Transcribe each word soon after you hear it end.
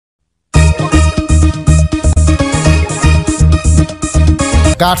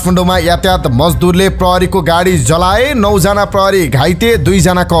काठमाडौँमा यातायात मजदुरले प्रहरीको गाडी जलाए, 9 जना प्रहरी घाइते, 2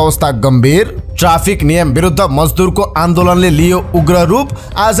 जनाको अवस्था गम्भीर। ट्राफिक नियम विरुद्ध मजदुरको आन्दोलनले लियो उग्र रूप।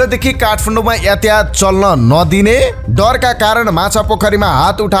 आजदेखि काठमाडौँमा यातायात चल्न नदिने, डरका कारण माछापोखरीमा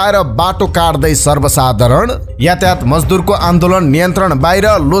हात उठाएर बाटो काट्दै सर्वसाधारण। यातायात मजदुरको आन्दोलन नियन्त्रण बाहिर,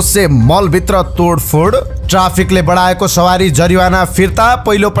 लोसे मलभित्र तोडफोड। ट्राफिकले बढाएको सवारी जरिवाना फिर्ता,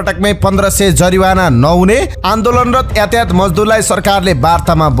 पहिलो पटकमै 1500 जरिवाना नहुने। आन्दोलनरत यातायात मजदुरलाई सरकारले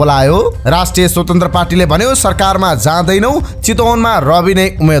वार्तामा बोलायो। राष्ट्रिय स्वतन्त्र पार्टीले भन्यो सरकारमा जाँदैनौ, चितवनमा रवि नै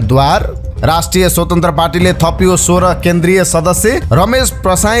उम्मेद्वार। राष्ट्रिय स्वतन्त्र पार्टीले थपियो 16 केन्द्रीय सदस्य, रमेश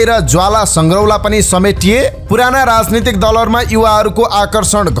प्रसाई र ज्वाला संग्रौला पनि समेटिए। पुराना राजनीतिक दलहरूमा युवाहरूको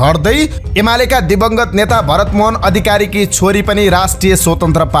आकर्षण घट्दै, एमालेका दिवंगत नेता भरतमोहन अधिकारीकी छोरी पनि राष्ट्रिय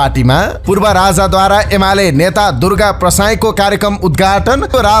स्वतन्त्र पार्टीमा। पूर्व राजाद्वारा एमाले नेता दुर्गा प्रसाईको कार्यक्रम उद्घाटन,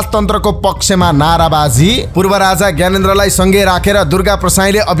 राजतन्त्रको पक्षमा नाराबाजी। पूर्व राजा ज्ञानेन्द्रलाई सँगै राखेर दुर्गा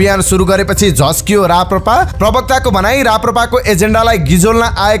प्रसाईले अभियान सुरु गरेपछि झस्कियो राप्रपा। प्रवक्ताको भनाई राप्रपाको एजेन्डालाई गिजोल्न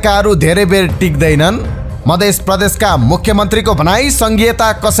आएकाहरू धेरै बेर टिक्दैनन्। मध्य प्रदेशका मुख्यमन्त्रीको भनाई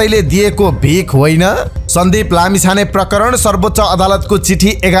संघीयता कसैले दिएको भिख होइन। सन्दीप लामिछाने प्रकरण, सर्वोच्च अदालतको चिठी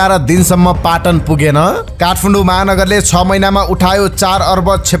 11 दिनसम्म पाटन पुगेन। काठमाडौँ महानगरले 6 महिनामा उठायो 4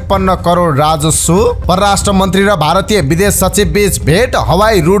 अर्ब 56 करोड राजस्व। परराष्ट्र मन्त्री र भारतीय विदेश सचिव बीच भेट,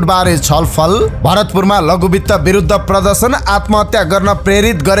 हवाई रूट बारे छलफल। भरतपुरमा लघुवित्त विरुद्ध प्रदर्शन, आत्महत्या गर्न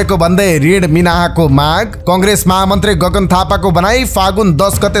प्रेरित गरेको भन्दै ऋण मिनाहाको माग। कांग्रेस महामन्त्री गगन थापाको भनाई फागुन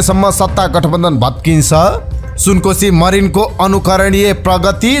 10 गतेसम्म सत्ता गठबन्धन भत्किन्छ। सुनकोशी मरिनको अनुकरणीय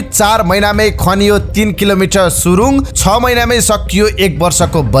प्रगति, 4 महिनामै खनियो 3 किलोमिटर सुरुङ, 6 महिनामै सकियो 1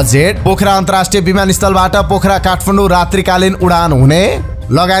 वर्षको बजेट। पोखरा अन्तर्राष्ट्रिय विमानस्थलबाट पोखरा काठमाडौँ रात्रिकालीन उडान हुने।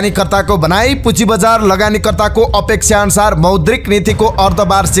 लगानीकर्ताको भनाई, पुँजी बजार लगानीकर्ताको अपेक्षा अनुसार मौद्रिक नीतिको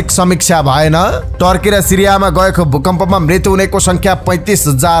अर्धवार्षिक समीक्षा भएन। टर्की र सिरियामा गएको भूकम्पमा मृत्यु हुनेको संख्या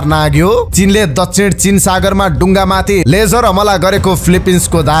 35,000 नाग्यो। चीनले दक्षिण चीन सागरमा डुङ्गामाथि लेजर हमला गरेको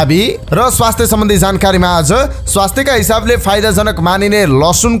फिलिपिन्सको दाबी। र स्वास्थ्य सम्बन्धी जानकारीमा आज स्वास्थ्यका हिसाबले फाइदाजनक मानिने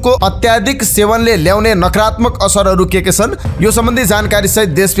लसुनको अत्याधिक सेवनले ल्याउने नकारात्मक असरहरू के छन्, यो सम्बन्धी जानकारी सहित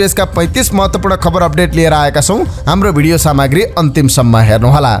देश विदेशका 35 महत्त्वपूर्ण खबर अपडेट लिएर आएका छौं। हाम्रो भिडियो सामग्री अन्तिमसम्म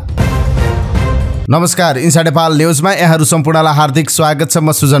हेर्नुहोला। नमस्कार, इन्साइड नेपाल न्युजमा यहाँहरू सम्पूर्णलाई हार्दिक स्वागत छ।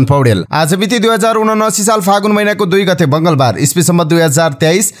 म सुजन पौडेल। आज बिती 2079 साल फागुन महिनाको 2 गते मंगलबार, इस्वीसम्म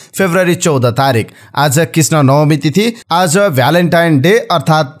 2023 फेब्रुअरी 14 तारिक। आज कृष्ण नवमी तिथि, आज भ्यालेन्टाइन डे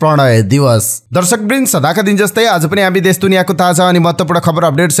अर्थात् प्रणय दिवस। दर्शकवृन्द, सदाका दिन जस्तै आज पनि हामी देश दुनियाँको ताजा अनि महत्त्वपूर्ण खबर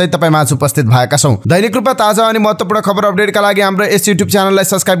अपडेट सहित तपाईँ माझ उपस्थित भएका छौं। दैनिक रूपमा ताजा अनि महत्त्वपूर्ण खबर अपडेटका लागि हाम्रो यस युट्युब च्यानललाई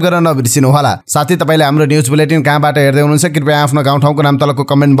सब्स्क्राइब गर्न नबिर्सिनुहोला। साथै तपाईले हाम्रो न्युज बुलेटिन कहाँबाट हेर्दै हुनुहुन्छ कृपया आफ्नो गाउँ ठाउँको नाम तलको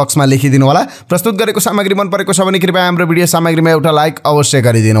कमेन्ट बक्समा लेखिदिनु होला। प्रस्तुत गरेको सामग्री मन परेको छ भने कृपया हाम्रो भिडियो सामग्रीमा एउटा लाइक अवश्य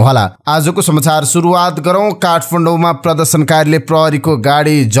गरिदिनु होला। आजको समाचार सुरुवात गरौं काठमाडौँमा प्रदर्शनकारीले प्रहरीको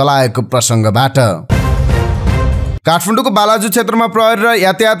गाडी जलाएको प्रसंगबाट। काठमाडौँको बालाजु क्षेत्रमा प्रहरी र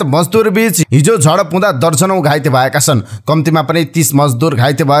यातायात मजदुर बीच हिजो झडप हुँदा दर्जनौं घाइते भएका छन्। कम्तीमा पनि 30 मजदुर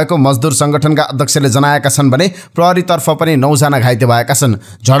घाइते भएको मजदुर संगठनका अध्यक्षले जनाएका छन् भने प्रहरीतर्फ पनि 9 जना घाइते भएका छन्।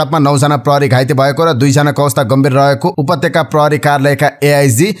 झडपमा 9 जना प्रहरी घाइते भएको र 2 जनाको अवस्था गम्भीर रहेको उपत्यका प्रहरी कार्यालयका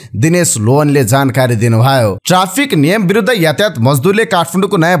एआइजी दिनेश लोहनले जानकारी दिनुभयो। ट्राफिक नियम विरुद्ध यातायात मजदुरले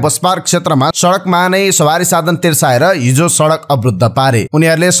काठमाडौँको नयाँ बस पार्क क्षेत्रमा सडकमा नै सवारी साधन तिर्साएर हिजो सडक अवरुद्ध पारे।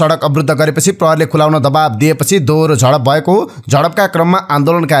 उनीहरूले सडक अवरुद्ध गरेपछि प्रहरीले खुलाउन दबाब दिएपछि झडप भएको। झडपका क्रममा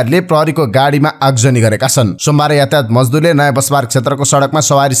आन्दोलनकारीले प्रहरीको गाडीमा आगजनी गरेका छन्। सोमबार यातायात मजदुरले नयाँ बस पार्क क्षेत्रको सडकमा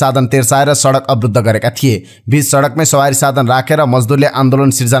सवारी साधन तिर्साएर सडक अवरुद्ध गरेका थिए। बीच सडकमै सवारी साधन राखेर मजदुरले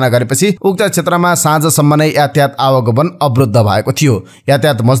आन्दोलन सिर्जना गरेपछि उक्त क्षेत्रमा साँझसम्म नै यातायात आवागमन अवरुद्ध भएको थियो।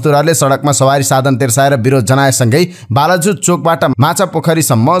 यातायात मजदुरहरूले सडकमा सवारी साधन तिर्साएर विरोध जनाएसँगै बालाजु चोकबाट माछा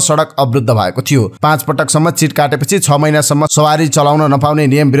पोखरीसम्म सडक अवरुद्ध भएको थियो। 5 पटकसम्म चिट काटेपछि 6 महिनासम्म सवारी चलाउन नपाउने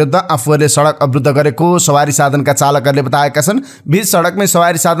नियम विरुद्ध आफूहरूले सडक अवरुद्ध गरेको सवारी साधनका चालकहरूले बताएका छन्। बीच सडकमै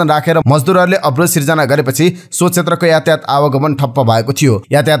सवारी साधन राखेर मजदुरहरूले अवरोध सिर्जना गरेपछि सो क्षेत्रको यातायात आवागमन ठप्प भएको थियो।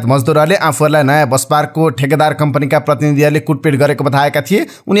 यातायात मजदुरहरूले आफूहरूलाई नयाँ बस पार्कको ठेकेदार कम्पनीका प्रतिनिधिहरूले कुटपिट गरेको बताएका थिए।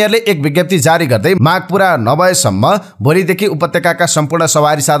 उनीहरूले एक विज्ञप्ति जारी गर्दै माग पूरा नभएसम्म भोलिदेखि उपत्यकाका सम्पूर्ण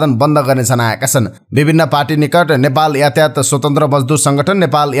सवारी साधन बन्द गर्ने जनाएका छन्। विभिन्न पार्टी निकट नेपाल यातायात स्वतन्त्र मजदुर संगठन,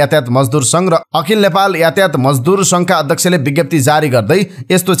 नेपाल यातायात मजदुर संघ र अखिल नेपाल यातायात मजदुर संघका अध्यक्षले विज्ञप्ति जारी गर्दै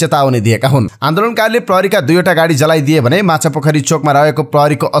यस्तो चेतावनी दिएका हुन्। आन्दोलनकारीले प्रहरीका 2वटा गाडी गाडी जलाइदिए भने माछापोखरी चोकमा रहेको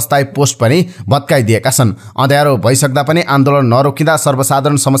प्रहरीको अस्थायी पोस्ट पनि भत्काइदिएका छन्। अँध्यारो भइसक्दा पनि आन्दोलन नरोकिँदा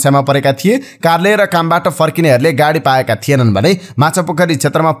सर्वसाधारण समस्यामा परेका थिए। कार्यालय र कामबाट फर्किनेहरूले गाडी पाएका थिएनन् भने माछापोखरी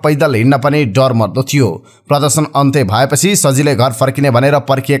क्षेत्रमा पैदल हिँड्न पनि डर मर्दो थियो। प्रदर्शन अन्त्य भएपछि सजिलै घर फर्किने भनेर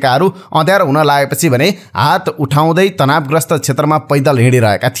पर्खिएकाहरू अँध्यारो हुन लागेपछि भने हात उठाउँदै तनावग्रस्त क्षेत्रमा पैदल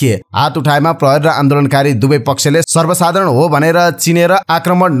हिँडिरहेका थिए। हात उठाएमा प्रहरी र आन्दोलनकारी दुवै पक्षले सर्वसाधारण हो भनेर चिनेर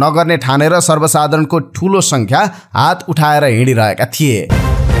आक्रमण नगर्ने ठानेर सर्वसाधारणको ठूलो संख्या हात उठाएर हिँडिरहेका थिए।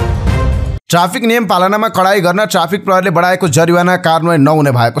 ट्राफिक नियम पालनामा कडाई गर्न ट्राफिक प्रहरीले बढाएको जरिवाना कार्यान्वयन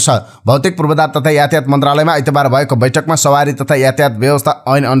नहुने भएको छ। भौतिक पूर्वाधार तथा यातायात मन्त्रालयमा आइतबार भएको बैठकमा सवारी तथा यातायात व्यवस्था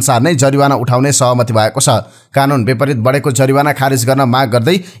ऐन अनुसार नै जरिवाना उठाउने सहमति भएको छ। कानुन विपरीत बढेको जरिवाना खारेज गर्न माग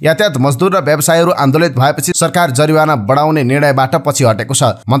गर्दै यातायात मजदुर र व्यवसायीहरू आन्दोलित भएपछि सरकार जरिवाना बढाउने निर्णयबाट पछि हटेको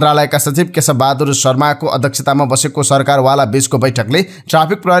छ। मन्त्रालयका सचिव केशव बहादुर शर्माको अध्यक्षतामा बसेको सरकारवाला बीचको बैठकले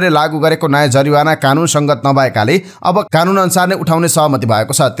ट्राफिक प्रहरीले लागू गरेको नयाँ जरिवाना कानुन संगत नभएकाले अब कानुन अनुसार नै उठाउने सहमति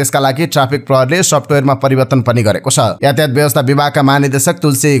भएको छ। त्यसका लागि ट्राफिक प्रहरीले सफ्टवेयरमा परिवर्तन पनि गरेको छ। यातायात व्यवस्था विभागका महानिदेशक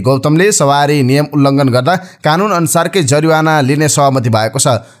तुलसी गौतमले सवारी नियम उल्लङ्घन गर्दा कानुन अनुसारकै जरिवाना लिने सहमति भएको छ।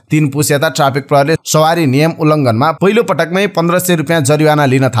 3 पुस यता ट्राफिक प्रहरीले सवारी नियम उल्लङ्घनमा पहिलो पटकमै 1500 रुपियाँ जरिवाना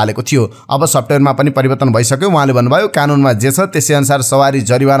लिन थालेको थियो। अब सफ्टवेयरमा पनि परिवर्तन भइसक्यो। उहाँले भन्नुभयो कानुनमा जे छ त्यसै अनुसार सवारी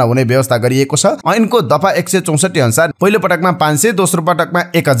जरिवाना हुने व्यवस्था गरिएको छ। ऐनको दफा 164 अनुसार पहिलो पटकमा 500, दोस्रो पटकमा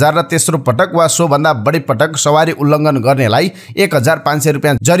 1000 र तेस्रो पटक वा सो भन्दा बढी पटक सवारी उल्लङ्घन गर्नेलाई 1500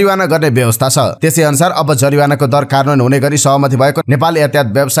 रुपियाँ जरिवाना गर्ने व्यवस्था छ। त्यसै अनुसार अब जरिवानाको दर कार्यान्वयन हुने गरी सहमति भएको नेपाल यातायात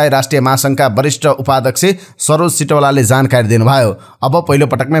व्यवसाय राष्ट्रिय महासंघका वरिष्ठ उपाध्यक्ष सरोज सिटौलाले जानकारी दिनुभयो। अब पहिलो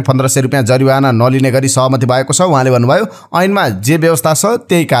पटकमै 1500 रुपियाँ जरिवाना नलिने गरी सहमति भएको छ। उहाँले भन्नुभयो ऐनमा जे व्यवस्था छ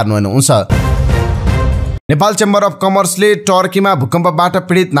त्यही कार्यान्वयन हुन्छ। नेपाल चेम्बर अफ कमर्सले टर्कीमा भूकम्पबाट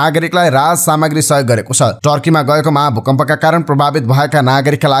पीडित नागरिकलाई राहत सामग्री सहयोग गरेको छ। टर्कीमा गएको महाभूकम्पका कारण प्रभावित भएका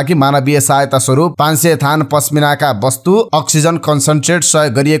नागरिकका लागि मानवीय सहायता स्वरूप 500 थान पस्मिनाका वस्तु, अक्सिजन कन्सन्ट्रेट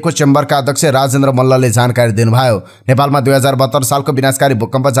सहयोग गरिएको चेम्बरका अध्यक्ष राजेन्द्र मल्लले जानकारी दिनुभयो। नेपालमा 2072 सालको विनाशकारी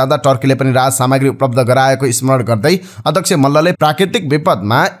भूकम्प जाँदा टर्कीले पनि राहत सामग्री उपलब्ध गराएको स्मरण गर्दै अध्यक्ष मल्लले प्राकृतिक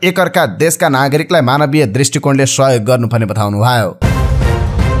विपदमा एकअर्का देशका नागरिकलाई मानवीय दृष्टिकोणले सहयोग गर्नुपर्ने बताउनुभयो।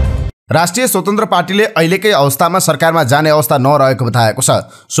 राष्ट्रिय स्वतन्त्र पार्टीले अहिलेकै अवस्थामा सरकारमा जाने अवस्था नरहेको बताएको छ।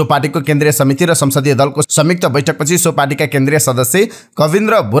 सो पार्टीको केन्द्रीय समिति र संसदीय दलको संयुक्त बैठकपछि सो पार्टीका केन्द्रीय सदस्य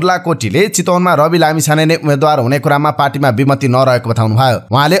कविन्द्र बुर्लाकोटीले चितवनमा रवि लामिछाने नै उम्मेद्वार हुने कुरामा पार्टीमा विमति नरहेको बताउनुभयो।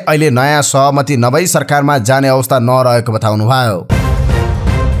 उहाँले अहिले नयाँ सहमति नभई सरकारमा जाने अवस्था नरहेको बताउनुभयो।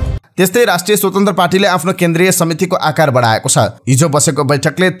 त्यस्तै राष्ट्रिय स्वतन्त्र पार्टीले आफ्नो केन्द्रीय समितिको आकार बढाएको छ। हिजो बसेको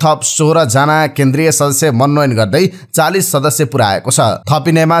बैठकले थप 16 जना केन्द्रीय सदस्य मनोनयन गर्दै 40 सदस्य पुर्याएको छ।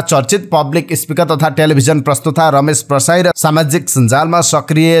 थपिनेमा चर्चित पब्लिक स्पिकर तथा टेलिभिजन प्रस्तुता रमेश प्रसाई र सामाजिक सञ्जालमा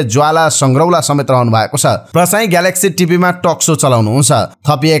सक्रिय ज्वाला संग्रौला समेत रहनु भएको छ। प्रसाई ग्यालेक्सी टिभीमा टक शो चलाउनुहुन्छ।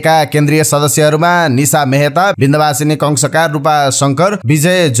 थपिएका केन्द्रीय सदस्यहरूमा निशा मेहता, बिन्दवासिनी कंसकार, रूपा शंकर,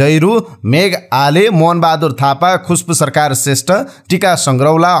 विजय जैरू, मेघ आले, मोहन बहादुर थापा, खुशबु सरकार श्रेष्ठ, टीका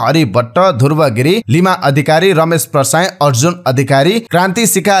संग्रौला, हरि भट्ट, ध्रुव गिरी, लिमा अधिकारी, रमेश प्रसाई, अर्जुन अधिकारी, क्रान्ति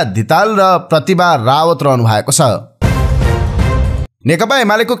शिखा धिताल र प्रतिभा रावत रहनु भएको छ। नेकपा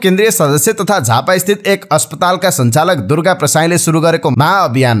एमालेको केन्द्रीय सदस्य तथा झापा स्थित एक अस्पतालका सञ्चालक दुर्गा प्रसाईले सुरु गरेको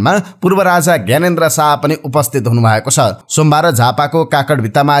महाअभियानमा पूर्व राजा ज्ञानेन्द्र शाह पनि उपस्थित हुनुभएको छ। सोमबार झापाको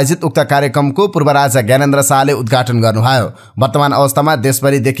काकडभित्तामा आयोजित उक्त कार्यक्रमको पूर्व राजा ज्ञानेन्द्र शाहले उद्घाटन गर्नुभयो। वर्तमान अवस्थामा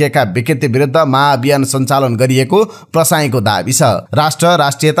देशभरि देखिएका विकृति विरुद्ध महाअभियान सञ्चालन गरिएको प्रसाईको दाबी छ। राष्ट्र,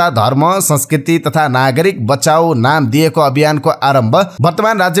 राष्ट्रियता, धर्म, संस्कृति तथा नागरिक बचाऊ नाम दिएको अभियानको आरम्भ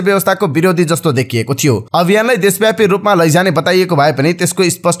वर्तमान राज्य व्यवस्थाको विरोधी जस्तो देखिएको थियो। अभियानलाई देशव्यापी रूपमा लैजाने बताइएको भए पनि त्यसको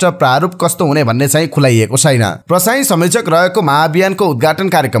स्पष्ट प्रारूप कस्तो हुने भन्ने चाहिँ खुलाइएको छैन। प्रसाई संयोजक रहेको महाअभियानको उद्घाटन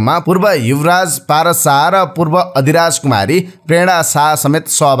कार्यक्रममा पूर्व युवराज पारस शाह र पूर्व अधिराज कुमारी प्रेरणा शाह समेत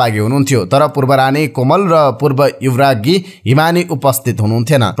सहभागी हुनुहुन्थ्यो, तर पूर्व रानी कोमल र पूर्व युवराज्ञी हिमानी उपस्थित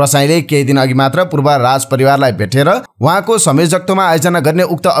हुनुहुन्थेन। प्रसाईले केही दिन अघि मात्र पूर्व राज परिवारलाई भेटेर उहाँको संयोजकत्वमा आयोजना गर्ने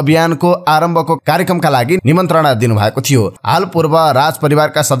उक्त अभियानको आरम्भको कार्यक्रमका लागि निमन्त्रणा दिनुभएको थियो। हाल पूर्व राज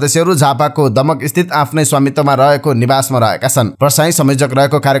परिवारका सदस्यहरू झापाको दमक स्थित आफ्नै स्वामित्वमा रहेको निवासमा रहेका छन्। प्रसाई संयोजक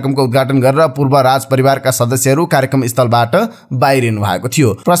रहेको कार्यक्रमको उद्घाटन गरेर पूर्व राज परिवारका सदस्यहरू कार्यक्रम स्थलबाट बाहिरिनु भएको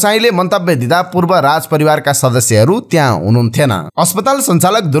थियो। प्रसाईले मन्तव्य दिँदा पूर्व राज परिवारका सदस्यहरू त्यहाँ हुनुहुन्थेन। अस्पताल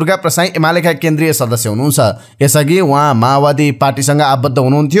सञ्चालक दुर्गा प्रसाई एमालेका केन्द्रीय सदस्य हुनुहुन्छ। यसअघि उहाँ माओवादी पार्टीसँग आबद्ध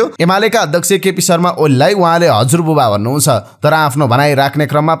हुनुहुन्थ्यो। एमालेका अध्यक्ष केपी शर्मा ओलीलाई उहाँले हजुरबुबा भन्नुहुन्छ, तर आफ्नो भनाइ राख्ने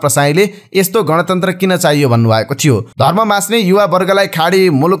क्रममा प्रसाईले यस्तो गणतन्त्र किन चाहियो भन्नुभएको थियो। धर्म मास्ने युवा वर्गलाई खाडी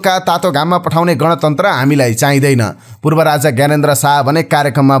मुलुकका तातो घाममा पठाउने गणतन्त्र हामीलाई चाहिँदैन। पूर्व राजा ज्ञानेन्द्र तर शाह भने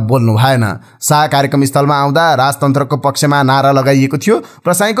कार्यक्रममा बोल्नु भएन। शाह कार्यक्रम स्थलमा आउँदा राजतन्त्रको पक्षमा नारा लगाइएको थियो।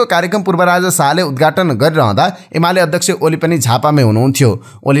 प्रसाईको कार्यक्रम पूर्व राजा शाहले उद्घाटन गरिरहँदा एमाले अध्यक्ष ओली पनि झापामै हुनुहुन्थ्यो।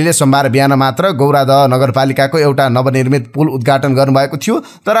 ओलीले सोमबार बिहान मात्र गौरादह नगरपालिकाको एउटा नवनिर्मित पुल उद्घाटन गर्नुभएको थियो,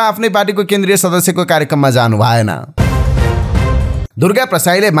 तर आफ्नै पार्टीको केन्द्रीय सदस्यको कार्यक्रममा जानु भएन। दुर्गा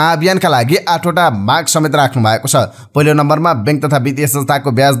प्रसाईले महाअभियानका लागि 8वटा माग समेत राख्नु भएको छ। पहिलो नम्बरमा बैंक तथा वित्तीय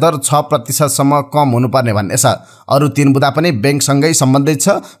संस्थाको ब्याज दर 6% सम्म कम हुनुपर्ने भन्ने छ। अरू 3 बुँदा पनि बैंकसँगै सम्बन्धित छ।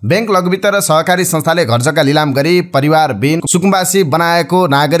 बैंक, लघुवित्त र सहकारी संस्थाले घरजग्गा लिलाम गरी परिवारविहीन सुकुम्बासी बनाएको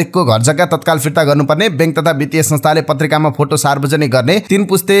नागरिकको घरजग्गा तत्काल फिर्ता गर्नुपर्ने, बैंक तथा वित्तीय संस्थाले पत्रिकामा फोटो सार्वजनिक गर्ने, 3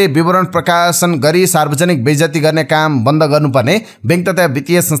 पुस्ते विवरण प्रकाशन गरी सार्वजनिक बेइज्जती गर्ने काम बन्द गर्नुपर्ने, बैंक तथा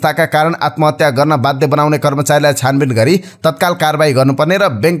वित्तीय संस्थाका कारण आत्महत्या गर्न बाध्य बनाउने कर्मचारीलाई छानबिन गरी तत्काल कारबाही गर्नुपर्ने र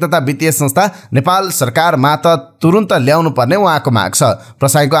बैंक तथा वित्तीय संस्था नेपाल सरकारमा त तुरुन्त ल्याउनु पर्ने उहाँको माग छ।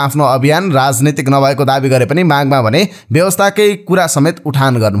 प्रसाईको आफ्नो अभियान राजनीतिक नभएको दाबी गरे पनि मागमा भने व्यवस्थाकै कुरा समेत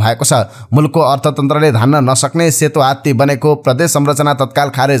उठान गर्नुभएको छ। मुलुकको अर्थतन्त्रले धान्न नसक्ने सेतो हात्ती बनेको प्रदेश संरचना तत्काल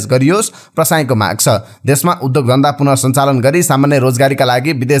खारेज गरियोस्, प्रसाईको माग छ। देशमा उद्योग धन्दा पुनः सञ्चालन गरी सामान्य रोजगारीका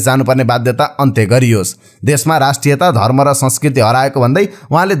लागि विदेश जानुपर्ने बाध्यता अन्त्य गरियोस्। देशमा राष्ट्रियता, धर्म र संस्कृति हराएको भन्दै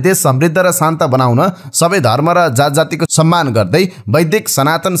उहाँले देश समृद्ध र शान्त बनाउन सबै धर्म र जात जातिको सम्मान गर्दै वैदिक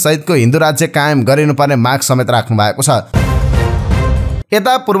सनातन सहितको हिन्दू राज्य कायम गरिनुपर्ने माग समेत राख्नु भएको छ।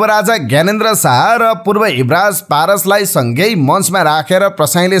 यता पूर्व राजा ज्ञानेन्द्र शाह र पूर्व युवराज पारसलाई सँगै मञ्चमा राखेर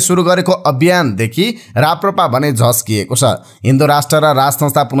प्रसाईले सुरु गरेको अभियानदेखि राप्रपा भने झस्किएको छ। हिन्दू राष्ट्र र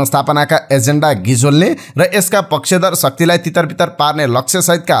राजसंस्था पुनर्स्थापनाका एजेन्डा गिजोल्ने र यसका पक्षधर शक्तिलाई तितरबितर पार्ने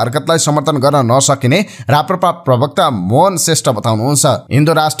लक्ष्यसहितका हरकतलाई समर्थन गर्न नसकिने राप्रपा प्रवक्ता मोहन श्रेष्ठ बताउनुहुन्छ।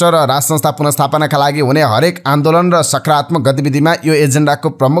 हिन्दू राष्ट्र र राजसंस्था पुनर्स्थापनाका लागि हुने हरेक आन्दोलन र सकारात्मक गतिविधिमा यो एजेन्डाको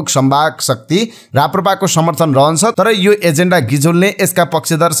प्रमुख सम्वाहक शक्ति राप्रपाको समर्थन रहन्छ, तर यो एजेन्डा गिजोल्ने, यसका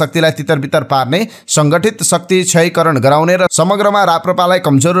पक्षधर शक्तिलाई तितरबितर पार्ने, संगठित शक्ति क्षयीकरण गराउने र समग्रमा राप्रपालाई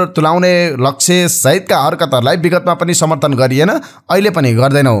कमजोर तुलाउने लक्ष्य सहितका हरकतहरूलाई विगतमा पनि समर्थन गरिएन, अहिले पनि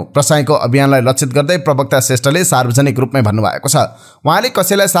गर्दैनौ। प्रसाईको अभियानलाई लक्षित गर्दै प्रवक्ता श्रेष्ठले सार्वजनिक रूपमै भन्नुभएको छ। उहाँले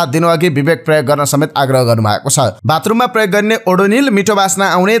कसैलाई साथ दिनु अघि विवेक प्रयोग गर्न समेत आग्रह गर्नुभएको छ। बाथरुममा प्रयोग गर्ने ओडोनिल मिठो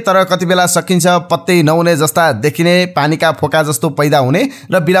बास्ना आउने तर कति बेला सकिन्छ पत्तै नहुने जस्ता देखिने पानीका फोका जस्तो पैदा हुने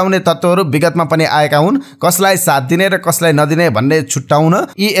र बिलाउने तत्त्वहरू विगतमा पनि आएका हुन्। कसलाई साथ दिने र कसलाई नदिने भन्ने छुट्टाउन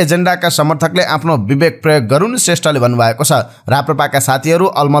यी एजेन्डाका समर्थकले आफ्नो विवेक प्रयोग गरून्, श्रेष्ठले भन्नुभएको छ। राप्रपाका साथीहरू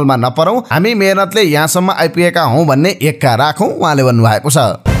अलमलमा नपरौं, हामी मेहनतले यहाँसम्म आइपुगेका हौं भन्ने एक्का राखौं, उहाँले भन्नुभएको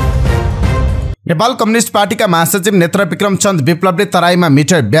छ। नेपाल कम्युनिस्ट पार्टीका महासचिव नेत्र विक्रम चन्द विप्लवले तराईमा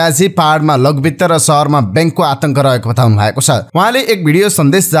मिटर ब्याजी, पहाडमा लघुवित्त र शहरमा बैंकको आतंक रहेको बताउनु भएको छ। उहाँले एक भिडियो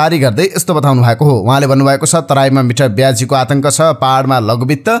सन्देश जारी गर्दै यस्तो बताउनु भएको हो। उहाँले भन्नुभएको छ, तराईमा मिटर ब्याजीको आतंक छ, पहाडमा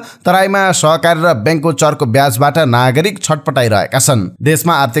लघुवित्त, तराईमा सहकारी र बैंकको चरको ब्याजबाट नागरिक छटपटाइरहेका छन्।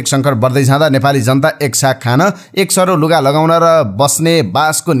 देशमा आर्थिक संकट बढ्दै जाँदा नेपाली जनता एक साग खान, एक सरो लुगा लगाउन र बस्ने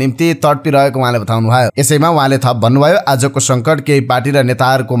बासको निम्ति तडपिरहेको उहाँले बताउनु भयो। यसैमा उहाँले थप भन्नुभयो, आजको संकट केही पार्टी र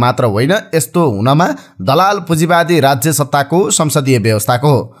नेताहरूको मात्र होइन, यस्तो हुनमा दलाल पुँजीवादी राज्य सत्ताको, संसदीय व्यवस्थाको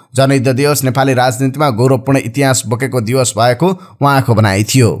हो। जनयुद्ध दिवस नेपाली राजनीतिमा गौरवपूर्ण इतिहास बोकेको दिवस भएको उहाँको भनाइ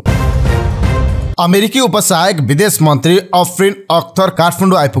थियो। अमेरिकी उपसहायक विदेश मन्त्री अफ्रिन अख्तर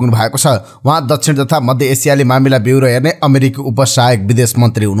काठमाडौँ आइपुग्नु भएको छ। उहाँ दक्षिण तथा मध्य एसियाली मामिला ब्युरो हेर्ने अमेरिकी उपसहायक विदेश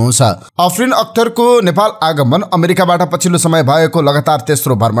मन्त्री हुनुहुन्छ। अफ्रिन अख्तरको नेपाल आगमन अमेरिकाबाट पछिल्लो समय भएको लगातार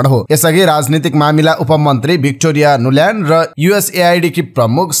तेस्रो भ्रमण हो। यसअघि राजनीतिक मामिला उपमन्त्री भिक्टोरिया नुल्यान्ड र USAID की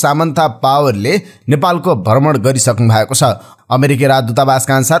प्रमुख सामन्था पावरले नेपालको भ्रमण गरिसक्नु भएको छ। अमेरिकी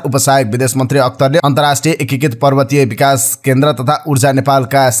राजदूतावासका अनुसार उपसहायक विदेश मन्त्री अख्तरले अन्तर्राष्ट्रिय एकीकृत पर्वतीय विकास केन्द्र तथा ऊर्जा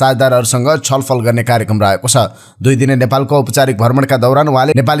नेपालका साझेदारहरूसँग छलफल गर्ने कार्यक्रम रहेको छ। 2 दिने नेपालको औपचारिक भ्रमणका दौरान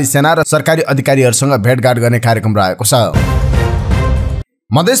उहाँले नेपाली सेना र सरकारी अधिकारीहरूसँग भेटघाट गर्ने कार्यक्रम रहेको छ।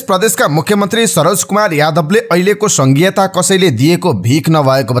 मध्य प्रदेशका मुख्यमन्त्री सरोज कुमार यादवले अहिलेको संघीयता कसैले दिएको भिख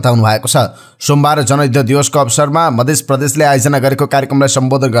नभएको बताउनु भएको छ। सोमबार जनयुद्ध दिवसको अवसरमा मध्य प्रदेशले आयोजना गरेको कार्यक्रमलाई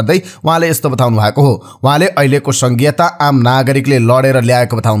सम्बोधन गर्दै उहाँले यस्तो बताउनु भएको हो। उहाँले अहिलेको संघीयता आम नागरिकले लडेर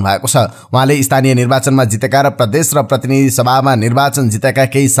ल्याएको बताउनु भएको छ। उहाँले स्थानीय निर्वाचनमा जितेका र प्रदेश र प्रतिनिधि सभामा निर्वाचन जितेका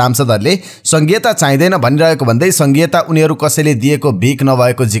केही सांसदहरूले संघीयता चाहिँदैन भनिरहेको भन्दै संघीयता उनीहरू कसैले दिएको भिख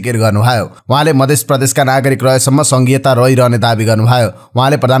नभएको जिकिर गर्नुभयो। उहाँले मध्य प्रदेशका नागरिक रहेसम्म संघीयता रहिरहने दावी गर्नुभयो।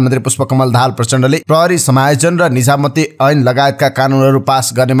 उहाँले प्रधानमन्त्री पुष्पकमल दाहाल प्रचण्डले प्रहरी समायोजन र निजामती ऐन लगायतका कानूनहरू पास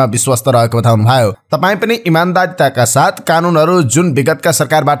गर्नेमा विश्वस्त रहेको बताउनु भयो। तपाईँ पनि इमानदारीताका साथ कानूनहरू जुन विगतका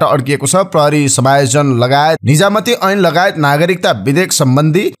सरकारबाट अड्किएको छ, प्रहरी समायोजन लगायत निजामती ऐन लगायत नागरिकता विधेयक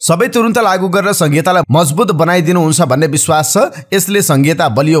सम्बन्धी सबै तुरुन्त लागू गरेर संघीयतालाई मजबुत बनाइदिनुहुन्छ भन्ने विश्वास छ। यसले संघीयता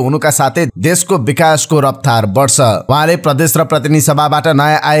बलियो हुनुका साथै देशको विकासको रफ्तार बढ्छ। उहाँले प्रदेश र प्रतिनिधि सभाबाट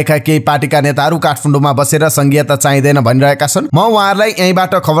नयाँ आएका केही पार्टीका नेताहरू काठमाडौँमा बसेर संघीयता चाहिँदैन भनिरहेका छन्। म उहाँहरूलाई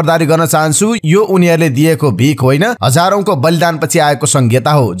यहीबाट खबरदारी गर्न चाहन्छु, यो उनीहरूले दिएको भिख होइन, हजारौंको बलिदानपछि आएको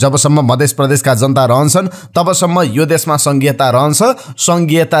संघीयता हो। जबसम्म मध्य प्रदेशका जनता रहन्छन् तबसम्म यो देशमा संघीयता रहन्छ,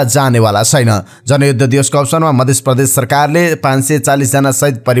 संघीयता जानेवाला छैन। जनयुद्ध दिवसको अवसरमा मध्य प्रदेश सरकारले 540 जना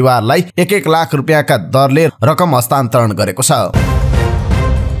शहीद परिवारलाई 1-1 लाख रुपियाँका दरले रकम हस्तान्तरण गरेको छ।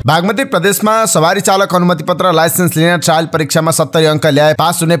 बागमती प्रदेशमा सवारी चालक अनुमति पत्र लाइसेन्स लिन ट्रायल परीक्षामा 70 अंक ल्याए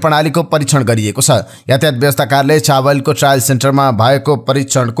पास हुने प्रणालीको परीक्षण गरिएको छ। यातायात व्यवस्था कार्यालय चावलको ट्रायल सेन्टरमा भएको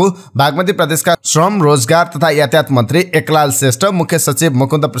परीक्षणको बागमती प्रदेशका श्रम रोजगार तथा यातायात मन्त्री एकलाल श्रेष्ठ, मुख्य सचिव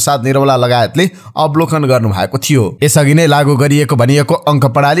मुकुन्द प्रसाद निरौला लगायतले अवलोकन गर्नुभएको थियो। यसअघि नै लागू गरिएको भनिएको अंक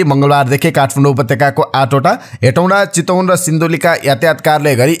प्रणाली मंगलबारदेखि काठमाडौँ उपत्यकाको 8 वटा, हेटौँडा, चितवन र सिन्धुलीका यातायात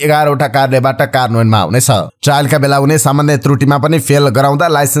कार्यालय गरी 11 वटा कार्यालयबाट कार्यान्वयनमा हुनेछ। ट्रायलका बेला हुने सामान्य त्रुटिमा पनि फेल गराउँदा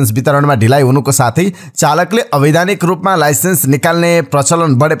लाइसेन्स वितरणमा ढिलाइ हुनुको साथै चालकले अवैधानिक रूपमा लाइसेन्स निकाल्ने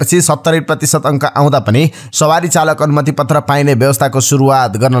प्रचलन बढेपछि 70% अंक आउँदा पनि सवारी चालक अनुमति पत्र पाइने व्यवस्थाको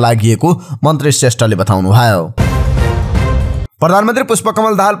सुरुवात गर्न लागि मन्त्री श्रेष्ठले बताउनुभयो। प्रधानमन्त्री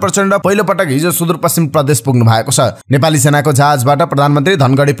पुष्पकमल दाहाल प्रचण्ड पहिलो पटक हिजो सुदूरपश्चिम प्रदेश पुग्नु भएको छ। नेपाली सेनाको जहाजबाट प्रधानमन्त्री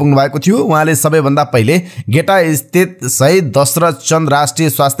धनगढी पुग्नु भएको थियो। उहाँले सबैभन्दा पहिले गेटा स्थित शहीद दशरथ चन्द राष्ट्रिय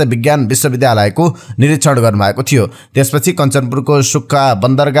स्वास्थ्य विज्ञान विश्वविद्यालयको निरीक्षण गर्नुभएको थियो। त्यसपछि कञ्चनपुरको सुक्खा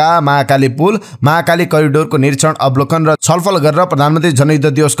बन्दरगाह, महाकाली पुल, महाकाली करिडोरको निरीक्षण, अवलोकन र छलफल गरेर प्रधानमन्त्री जनयुद्ध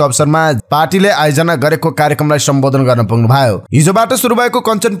दिवसको अवसरमा पार्टीले आयोजना गरेको कार्यक्रमलाई सम्बोधन गर्न पुग्नुभयो। हिजोबाट सुरु भएको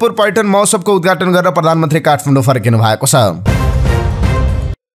कञ्चनपुर पर्यटन महोत्सवको उद्घाटन गरेर प्रधानमन्त्री काठमाडौँ फर्किनु भएको छ।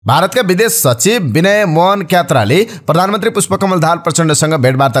 भारतका विदेश सचिव विनय मोहन क्यात्राले प्रधानमन्त्री पुष्पकमल दाहाल प्रचण्डसँग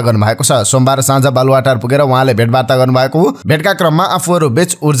भेटवार्ता गर्नुभएको छ। सोमबार साँझ बालुवाटार पुगेर उहाँले भेटवार्ता गर्नुभएको हो। भेटका क्रममा आफूहरू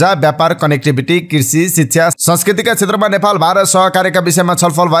बीच ऊर्जा, व्यापार, कनेक्टिभिटी, कृषि, शिक्षा, संस्कृतिका क्षेत्रमा नेपाल भारत सहकार्यका विषयमा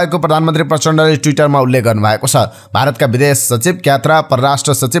छलफल भएको प्रधानमन्त्री प्रचण्डले ट्विटरमा उल्लेख गर्नुभएको छ। भारतका विदेश सचिव क्यात्रा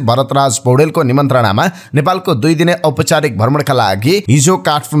परराष्ट्र सचिव भरतराज पौडेलको निमन्त्रणामा नेपालको 2 दिने औपचारिक भ्रमणका लागि हिजो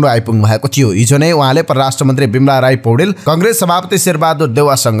काठमाडौँ आइपुग्नु भएको थियो। हिजो नै उहाँले परराष्ट्र मन्त्री बिमला राई पौडेल, कांग्रेस सभापति शेरबहादुर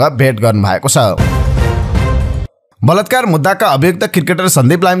देउवासँग भेट गर्नु भएको छ। बलात्कार मुद्दाका अभियुक्त क्रिकेटर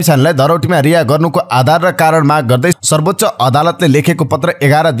सन्दीप लामिछानेलाई धरौटीमा रिहा गर्नुको आधार र कारण माग गर्दै सर्वोच्च अदालतले लेखेको पत्र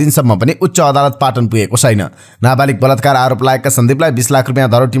 11 दिनसम्म पनि उच्च अदालत पाटन पुगेको छैन। नाबालिग बलात्कार आरोप लागेका सन्दीपलाई 20 लाख रुपियाँ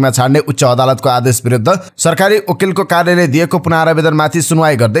धरौटीमा छाड्ने उच्च अदालतको आदेश विरुद्ध सरकारी वकिलको कार्यालयले दिएको पुनरावेदनमाथि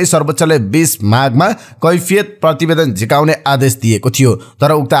सुनवाई गर्दै सर्वोच्चले 20 माघमा कैफियत प्रतिवेदन झिकाउने आदेश दिएको थियो।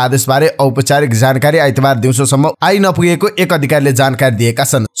 तर उक्त आदेशबारे औपचारिक जानकारी आइतबार दिउँसोसम्म आइ नपुगेको एक अधिकारीले जानकारी दिएका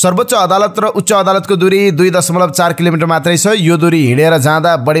छन्। सर्वोच्च अदालत र उच्च अदालतको दूरी 2.4 किलोमिटर मात्रै छ। यो दूरी हिँडेर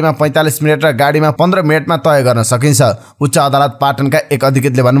जाँदा बढीमा 45 मिनेट र गाडीमा 15 मिनेटमा तय गर्न सकिन्छ। उच्च अदालत पाटनका एक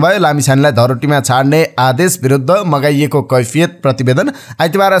अधिकृतले भन्नुभयो, लामिछानेलाई धरौटीमा छाड्ने आदेश विरुद्ध मगाइएको कैफियत प्रतिवेदन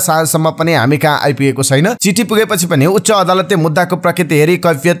आइतबार साँझसम्म पनि हामी कहाँ आइपुगेको छैन। चिठी पुगेपछि पनि उच्च अदालतले मुद्दाको प्रकृति हेरी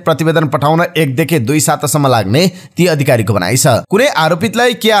कैफियत प्रतिवेदन पठाउन 1 देखि 2 सातासम्म लाग्ने ती अधिकारीको भनाइ छ। कुनै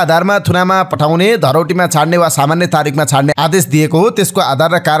आरोपितलाई के आधारमा थुनामा पठाउने, धरौटीमा छाड्ने वा सामान्य तारिखमा छाड्ने आदेश दिएको हो, त्यसको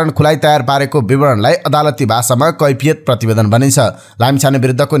आधार र कारण खुलाइ तयार पारेको विवरणलाई अदालती भाषामा कैफियत प्रतिवेदन भनिन्छ। लामिछाने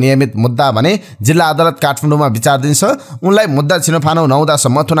विरुद्धको नियमित मुद्दा भने जिल्ला अदालत काठमाडौँमा विचार दिन्छ। उनलाई मुद्दा छिनोफानो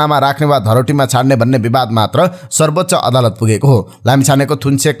नहुँदासम्म थुनामा राख्ने वा धरौटीमा छाड्ने भन्ने विवाद मात्र सर्वोच्च अदालत पुगेको हो। लामिछानेको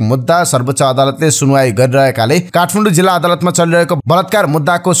थुनचेक मुद्दा सर्वोच्च अदालतले सुनवाई गरिरहेकाले काठमाडौँ जिल्ला अदालतमा चलिरहेको बलात्कार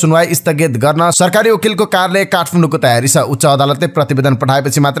मुद्दाको सुनवाई स्थगित गर्न सरकारी वकिलको कार्यालय काठमाडौँको तयारी छ। उच्च अदालतले प्रतिवेदन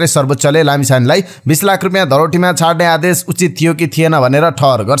पठाएपछि मात्रै सर्वोच्चले लामिछानेलाई 20 लाख रुपियाँ धरौटीमा छाड्ने आदेश उचित थियो कि थिएन भनेर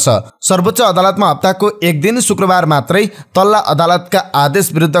ठहर गर्छ। सर्वोच्च अदालतमा हप्ताको 1 दिन शुक्रबार मात्रै तल्ला अदालतका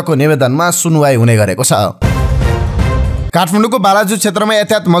आदेश विरुद्धको निवेदनमा सुनवाई हुने गरेको छ। काठमाडौँको बालाजु क्षेत्रमा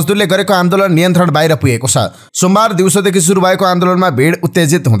यातायात मजदुरले गरेको आन्दोलन नियन्त्रण बाहिर पुगेको छ। सोमबार दिउँसोदेखि सुरु भएको आन्दोलनमा भिड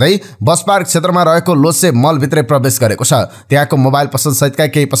उत्तेजित हुँदै बस पार्क क्षेत्रमा रहेको लोसे मलभित्रै प्रवेश गरेको छ। त्यहाँको मोबाइल पसल सहितका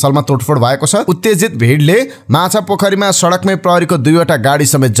केही पसलमा तोडफोड भएको छ। उत्तेजित भिडले माछा पोखरीमा सडकमै प्रहरीको 2 वटा गाडी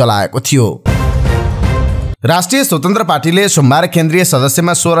समेत जलाएको थियो। राष्ट्रिय स्वतन्त्र पार्टीले सोमबार केन्द्रीय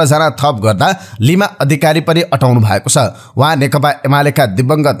सदस्यमा 16 जना थप गर्दा लिमा अधिकारी पनि अटाउनु भएको छ। उहाँ नेकपा एमालेका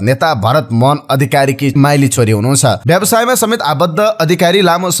दिवंगत नेता भरत मोहन अधिकारीकी माइली छोरी हुनुहुन्छ। व्यवसायमा समेत आबद्ध अधिकारी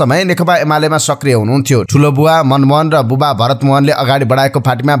लामो समय नेकपा एमालेमा सक्रिय हुनुहुन्थ्यो। ठुलो बुवा मनमोहन र बुबा भरत मोहनले अगाडि बढाएको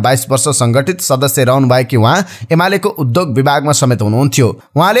पार्टीमा 22 वर्ष संगठित सदस्य रहनुभएकी उहाँ एमालेको उद्योग विभागमा समेत हुनुहुन्थ्यो।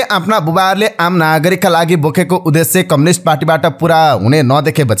 उहाँले आफ्ना बुबाहरूले आम नागरिकका लागि बोकेको उद्देश्य कम्युनिस्ट पार्टीबाट पूरा हुने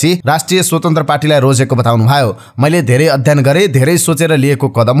नदेखेपछि राष्ट्रिय स्वतन्त्र पार्टीलाई रोजेको बताउनु भन्नुभयो। मैले धेरै अध्ययन गरे, धेरै सोचेर लिएको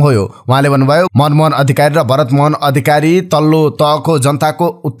कदम हो यो। उहाँले भन्नुभयो मनमोहन अधिकारी र भरत मोहन अधिकारी तल्लो तहको जनताको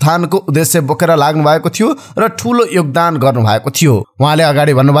उत्थानको उद्देश्य बोकेर लाग्नु भएको थियो र ठूलो योगदान गर्नु भएको थियो। उहाँले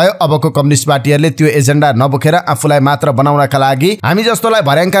अगाडि भन्नुभयो अबको कम्युनिस्ट पार्टीहरूले त्यो एजेन्डा नबोकेर आफूलाई मात्र बनाउनका लागि हामी जस्तोलाई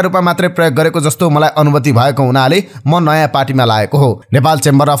भर्याङका रूपमा मात्रै प्रयोग गरेको जस्तो मलाई अनुभूति भएको हुनाले म नयाँ पार्टीमा लागेको हो। नेपाल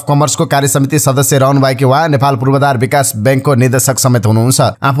चेम्बर अफ कमर्सको कार्यसमिति सदस्य रहनुभएकी उहाँ नेपाल पूर्वाधार विकास बैंकको निर्देशक समेत हुनुहुन्छ।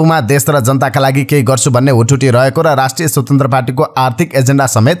 आफूमा देश र जनताका लागि केही गर्छु भन्ने हुटुटी रहेको र राष्ट्रिय स्वतन्त्र पार्टीको आर्थिक एजेन्डा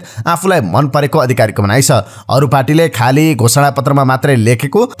समेत आफूलाई मन परेको अधिकारीको भनाइ छ। अरू पार्टीले खाली घोषणा पत्रमा मात्रै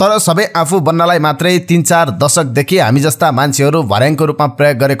लेखेको तर सबै आफू बन्नलाई मात्रै 3-4 दशकदेखि हामी जस्ता मान्छेहरू भर्याङको रूपमा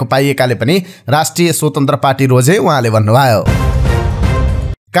प्रयोग गरेको पाइएकाले पनि राष्ट्रिय स्वतन्त्र पार्टी रोजे, उहाँले भन्नुभयो।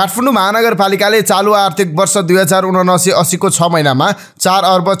 काठमाडौँ महानगरपालिकाले चालु आर्थिक वर्ष 2079-80 को 6 महिनामा 4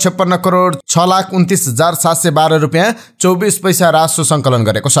 अर्ब 56 करोड 6,29,712 रुपियाँ 24 पैसा राजस्व सङ्कलन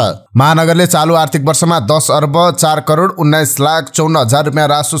गरेको छ। महानगरले चालु आर्थिक वर्षमा 10 अर्ब 4 करोड 19,54,000 रुपियाँ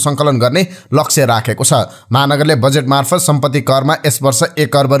राजस्व सङ्कलन गर्ने लक्ष्य राखेको छ। महानगरले बजेट मार्फत सम्पत्ति करमा यस वर्ष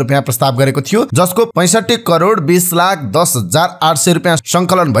 1 अर्ब रुपियाँ प्रस्ताव गरेको थियो, जसको 65 करोड 20,10,800 रुपियाँ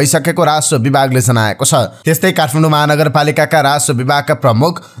सङ्कलन भइसकेको राजस्व विभागले जनाएको छ। त्यस्तै काठमाडौँ महानगरपालिकाका राजस्व विभागका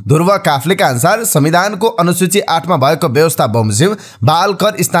प्रमुख ध्रुव काफ्लेका अनुसार संविधानको अनुसूची 8 मा भएको व्यवस्था बमोजिम बाल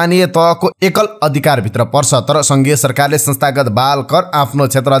कर स्थानीय तहको एकल अधिकारभित्र पर्छ, तर संघीय सरकारले संस्थागत बाल कर आफ्नो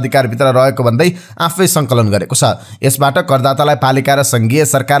क्षेत्र अधिकारभित्र रहेको भन्दै आफै सङ्कलन गरेको छ। यसबाट करदातालाई पालिका र संघीय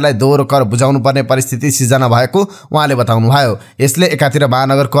सरकारलाई दोहोरो कर बुझाउनु पर्ने परिस्थिति सिर्जना भएको उहाँले बताउनुभयो। यसले एकातिर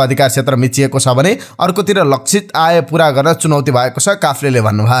महानगरको अधिकार क्षेत्र मिचिएको छ भने अर्कोतिर लक्षित आय पूरा गर्न चुनौती भएको छ, काफ्लेले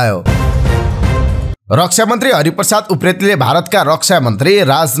भन्नुभयो। रक्षा मन्त्री हरिप्रसाद उप्रेतीले भारतका रक्षा मन्त्री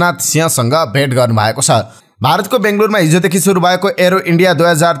राजनाथ सिंहसँग भेट गर्नुभएको छ। भारतको बेंगलुरुमा हिजोदेखि सुरु भएको एरो इन्डिया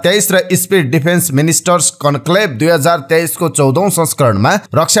 2023 र स्पिड डिफेन्स मिनिस्टर्स कन्क्लेभ 2023 को 14औं संस्करणमा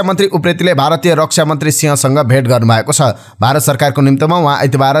रक्षा मन्त्री उप्रेतीले भारतीय रक्षा मन्त्री सिंहसँग भेट गर्नुभएको छ। भारत सरकारको निम्तिमा उहाँ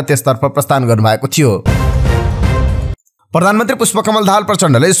आइतबार त्यसतर्फ प्रस्थान गर्नुभएको थियो। प्रधानमन्त्री पुष्पकमल दाहाल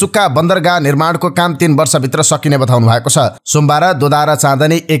प्रचण्डले सुक्खा बन्दरगाह निर्माणको काम 3 वर्षभित्र सकिने बताउनु भएको छ। सोमबार दोदारा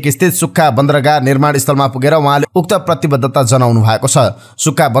चाँदनी 1 स्थित सुक्खा बन्दरगाह निर्माण स्थलमा पुगेर उहाँले उक्त प्रतिबद्धता जनाउनु भएको छ।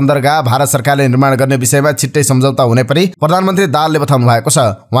 सुक्खा बन्दरगाह भारत सरकारले निर्माण गर्ने विषयमा छिट्टै सम्झौता हुने पनि प्रधानमन्त्री दाहालले बताउनु भएको छ।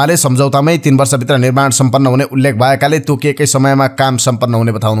 उहाँले सम्झौतामै 3 वर्षभित्र निर्माण सम्पन्न हुने उल्लेख भएकाले तोकिएकै समयमा काम सम्पन्न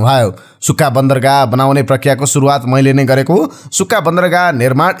हुने बताउनु भयो। सुक्खा बन्दरगाह बनाउने प्रक्रियाको सुरुवात मैले नै गरेको हो। सुक्खा बन्दरगाह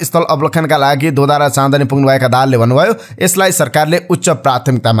निर्माण स्थल अवलोकनका लागि दोदारा चाँदनी पुग्नुभएका दाहालले भन्नुभयो यसलाई सरकारले उच्च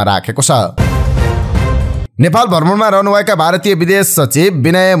प्राथमिकतामा राखेको छ। नेपाल भ्रमणमा रहनुभएका भारतीय विदेश सचिव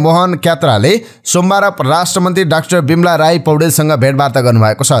विनय मोहन क्यात्राले सोमबार परराष्ट्र मन्त्री डाक्टर बिमला राई पौडेलसँग भेटवार्ता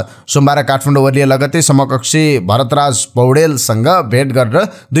गर्नुभएको छ। सोमबार काठमाडौँ ओर्लिए लगत्तै समकक्षी भरतराज पौडेलसँग भेट गरेर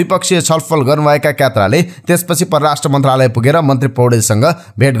द्विपक्षीय छलफल गर्नुभएका क्यात्राले त्यसपछि परराष्ट्र मन्त्रालय पुगेर मन्त्री पौडेलसँग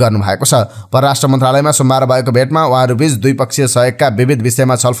भेट गर्नुभएको छ। परराष्ट्र मन्त्रालयमा सोमबार भएको भेटमा उहाँहरूबीच द्विपक्षीय सहयोगका विविध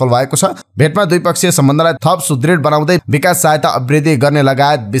विषयमा छलफल भएको छ। भेटमा द्विपक्षीय सम्बन्धलाई थप सुदृढ बनाउँदै विकास सहायता अभिवृद्धि गर्ने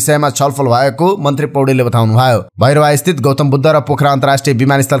लगायत विषयमा छलफल भएको मन्त्री पौडेलले बताउनु भयो। भैरवा स्थित गौतम बुद्ध र पोखरा अन्तर्राष्ट्रिय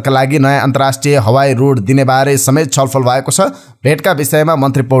विमानस्थलका लागि नयाँ अन्तर्राष्ट्रिय हवाई रोड दिने बारे समेत छलफल भएको छ। भेटका विषयमा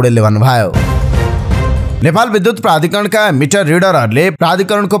मन्त्री पौडेलले भन्नुभयो। नेपाल विद्युत प्राधिकरणका मिटर रिडरहरूले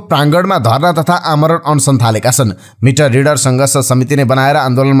प्राधिकरणको प्राङ्गणमा धरना तथा आमरण अनसन थालेका छन्। मिटर रिडर सङ्घर्ष समिति नै बनाएर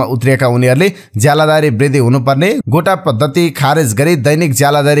आन्दोलनमा उत्रिएका उनीहरूले ज्यालादारी वृद्धि हुनुपर्ने, गोटा पद्धति खारेज गरी दैनिक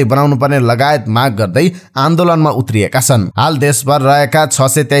ज्यालादारी बनाउनु पर्ने लगायत माग गर्दै आन्दोलनमा उत्रिएका छन्। हाल देशभर रहेका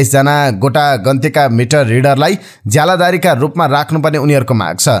 623 जना गोटा गन्तीका मिटर रिडरलाई ज्यालादारीका रूपमा राख्नुपर्ने उनीहरूको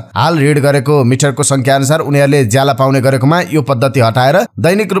माग छ। हाल रिड गरेको मिटरको संख्या अनुसार उनीहरूले ज्याला पाउने गरेकोमा यो पद्धति हटाएर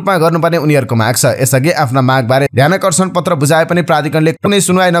दैनिक रूपमा गर्नुपर्ने उनीहरूको माग छ। यसअघि आफ्ना मागबारे ध्यानकर्षण पत्र बुझाए पनि प्राधिकरणले कुनै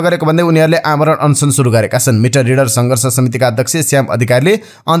सुनवाई नगरेको भन्दै उनीहरूले आमरण अनसन सुरु गरेका छन्। मिटर रिडर संघर्ष समितिका अध्यक्ष श्याम अधिकारीले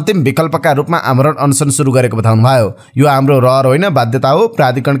अन्तिम विकल्पका रूपमा आमरण अनसन सुरु गरेको बताउनुभयो। यो हाम्रो रहर होइन, बाध्यता हो।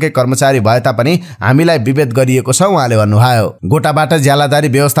 प्राधिकरणकै कर्मचारी भए तापनि हामीलाई विभेद गरिएको छ, उहाँले भन्नुभयो। गोटाबाट ज्यालादारी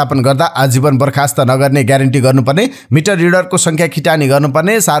व्यवस्थापन गर्दा आजीवन बर्खास्त नगर्ने ग्यारेन्टी गर्नुपर्ने, मिटर रिडरको संख्या खिटानी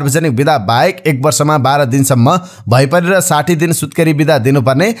गर्नुपर्ने, सार्वजनिक विधा बाहेक 1 वर्षमा 12 दिनसम्म भइपरि र 60 दिन सुत्केरी विधा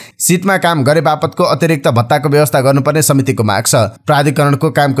दिनुपर्ने, सिटमा काम गरे बापतको अतिरिक्त भत्ताको व्यवस्था गर्नुपर्ने समितिको माग छ। प्राधिकरणको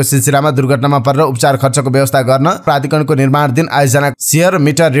कामको सिलसिलामा दुर्घटनामा परेर उपचार खर्चको व्यवस्था गर्न, प्राधिकरणको निर्माण दिन आयोजना शेयर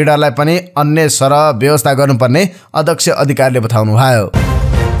मिटर रिडरलाई पनि अन्य सरह व्यवस्था गर्नुपर्ने अध्यक्ष अधिकारीले बताउनुभयो।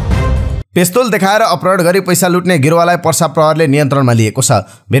 पेस्तोल देखाएर अपहरण गरी पैसा लुट्ने गिरोहलाई पर्सा प्रहरले नियन्त्रणमा लिएको छ।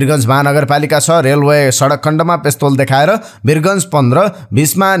 वीरगञ्ज महानगरपालिका 6 रेलवे सडक खण्डमा पेस्तोल देखाएर वीरगञ्ज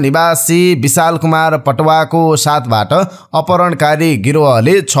 15-20 मा निवासी विशाल कुमार पटवाको साथबाट अपहरणकारी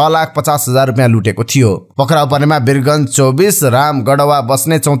गिरोहले 6,50,000 रुपियाँ लुटेको थियो। पक्राउ पर्नेमा वीरगञ्ज 24 राम गडवा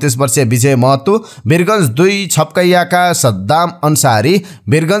बस्ने 34 वर्षीय विजय महतो, वीरगञ्ज 2 छपकैयाका सद्दाम अन्सारी,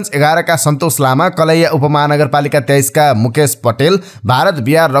 वीरगञ्ज 11 का सन्तोष लामा, कलैया उपमहानगरपालिका 23 का मुकेश पटेल, भारत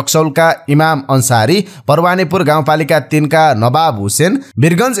बिहार रक्सौलका इमाम अन्सारी, परवानीपुर गाउँपालिका 3 का नवाब हुसेन,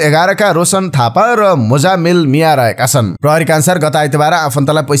 वीरगञ्ज 11 का रोशन थापा र मोजामिल मिया रहेका छन्। प्रहरीका अनुसार गत आइतबार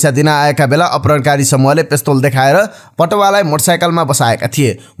आफन्तलाई पैसा दिन आएका बेला अपहरणकारी समूहले पेस्तोल देखाएर पटवालाई मोटरसाइकलमा बसाएका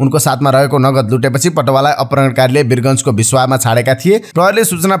थिए। उनको साथमा रहेको नगद लुटेपछि पटवालाई अपहरणकारीले वीरगञ्जको विश्वामा छाडेका थिए। प्रहरीले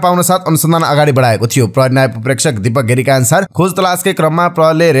सूचना पाउन साथ अनुसन्धान अगाडि बढाएको थियो। प्रहरी नायब उपरीक्षक दीपक गिरीका अनुसार खोज तलासकै क्रममा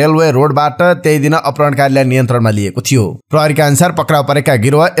प्रहरीले रेलवे रोडबाट त्यही दिन अपहरणकारीलाई नियन्त्रणमा लिएको थियो। प्रहरीका अनुसार पक्राउ परेका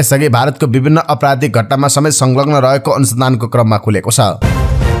गिरोह यसअघि भारतको विभिन्न अपराधिक घटनामा समेत संलग्न रहेको अनुसन्धानको क्रममा खुलेको छ।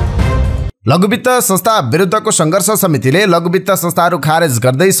 लघुवित्त संस्था विरुद्धको संघर्ष समितिले लघुवित्त संस्थाहरू खारेज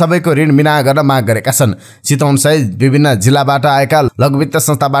गर्दै सबैको ऋण मिना गर्न माग गरेका छन्। चितवन सहित विभिन्न जिल्लाबाट आएका लघुवित्त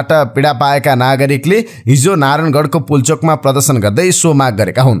संस्थाबाट पीडा पाएका नागरिकले हिजो नारायणगढको पुलचोकमा प्रदर्शन गर्दै सो माग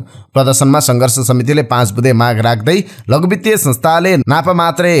गरेका हुन्। प्रदर्शनमा संघर्ष समितिले 5 बुँदे माग राख्दै लघुवित्तीय संस्थाले नापा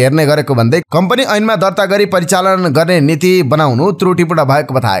मात्रै हेर्ने गरेको भन्दै कम्पनी ऐनमा दर्ता गरी परिचालन गर्ने नीति बनाउनु त्रुटिपूर्ण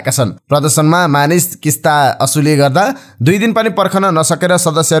भएको बताएका छन्। प्रदर्शनमा मानिस किस्ता असुली गर्दा 2 दिन पनि पर्खन नसकेर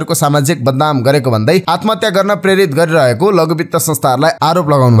सदस्यहरूको सामाजिक बदनाम गरेको भन्दै आत्महत्या गर्न प्रेरित गरिरहेको लघुवित्त संस्थाहरूलाई आरोप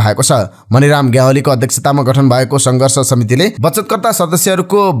लगाउनु भएको छ। मणिराम ग्यावालीको अध्यक्षतामा गठन भएको संघर्ष समितिले बचतकर्ता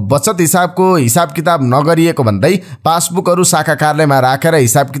सदस्यहरूको बचत हिसाबको हिसाब किताब नगरिएको भन्दै पासबुकहरू शाखा कार्यालयमा राखेर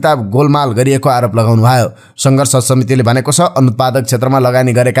हिसाब किताब गोलमाल गरिएको आरोप लगाउनु भयो। संघर्ष समितिले भनेको छ अनुत्पादक क्षेत्रमा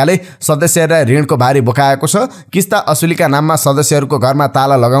लगानी गरेकाले सदस्यहरूलाई ऋणको भारी बोकाएको छ। किस्ता असुलीका नाममा सदस्यहरूको घरमा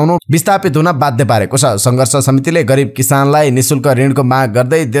ताला लगाउनु विस्थापित हुन बाध्य पारेको छ। संघर्ष समितिले गरिब किसानलाई निशुल्क ऋणको माग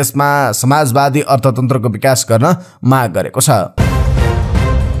गर्दै देशमा समाजवादी अर्थतन्त्रको विकास गर्न माग गरेको छ।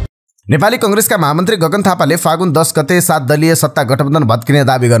 नेपाली कांग्रेसका महामन्त्री गगन थापाले फागुन 10 गते 7 दलीय सत्ता गठबन्धन भत्किने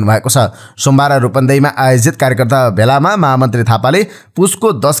दाबी गर्नुभएको छ। सोमबार रूपन्देहीमा आयोजित कार्यकर्ता भेलामा महामन्त्री थापाले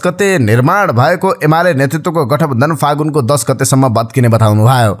पुसको 10 गते निर्माण भएको एमाले नेतृत्वको गठबन्धन फागुनको 10 गतेसम्म भत्किने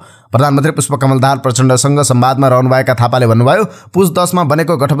बताउनुभयो। प्रधानमन्त्री पुष्पकमल दाहाल प्रचण्डसँग संवादमा रहनुभएका थापाले भन्नुभयो, पुस 10 मा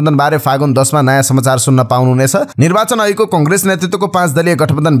बनेको गठबन्धनबारे फागुन 10 मा नयाँ समाचार सुन्न पाउनुहुनेछ। निर्वाचन अघिको कांग्रेस नेतृत्वको 5 दलीय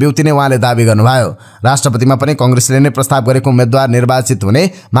गठबन्धन बिउतिने उहाँले दाबी गर्नुभयो। राष्ट्रपतिमा पनि कांग्रेसले नै प्रस्ताव गरेको उम्मेद्वार निर्वाचित हुने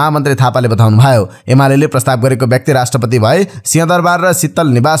महामन्त्री थापाले बताउनुभयो। एमालेले प्रस्ताव गरेको व्यक्ति राष्ट्रपति भए सिंहदरबार र शीतल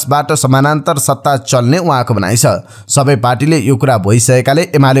निवासबाट समानान्तर सत्ता चल्ने उहाँको भनाइ छ। सबै पार्टीले यो कुरा भइसकेकाले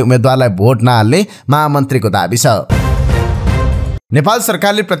एमाले उम्मेद्वारलाई भोट नहाल्ने महामन्त्रीको दाबी छ। नेपाल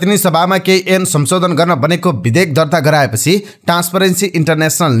सरकारले प्रतिनिधि सभामा केही ऐन संशोधन गर्न बनेको विधेयक दर्ता गराएपछि ट्रान्सपरेन्सी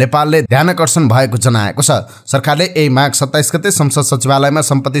इन्टरनेशनल नेपालले ध्यानकर्षण भएको जनाएको छ। सरकारले यही माघ 27 गते संसद सचिवालयमा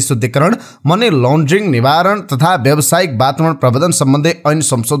सम्पत्ति शुद्धिकरण, मनी लन्ड्रिङ निवारण तथा व्यावसायिक वातावरण प्रबन्धन सम्बन्धी ऐन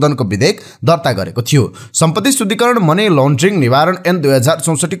संशोधनको विधेयक दर्ता गरेको थियो। सम्पत्ति शुद्धिकरण, मनी लन्ड्रिङ निवारण ऐन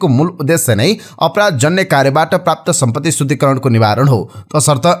 2064 को मूल उद्देश्य नै अपराधजन्य कार्यबाट प्राप्त सम्पत्ति शुद्धिकरणको निवारण हो।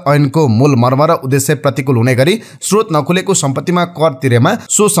 तसर्थ ऐनको मूल मर्म र उद्देश्य प्रतिकूल हुने गरी स्रोत नखुलेको सम्पत्तिमा कर तिरेमा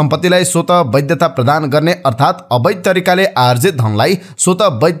सो सम्पत्तिलाई स्वत वैधता प्रदान गर्ने अर्थात् अवैध तरिकाले आर्जित धनलाई स्वत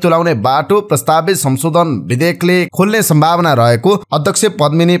वैध तुल्याउने बाटो प्रस्तावित संशोधन विधेयकले खोल्ने सम्भावना रहेको अध्यक्ष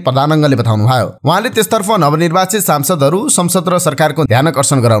पद्मिनी प्रधानङ्गले बताउनुभयो। उहाँले त्यसतर्फ नवनिर्वाचित सांसदहरू, संसद र सरकारको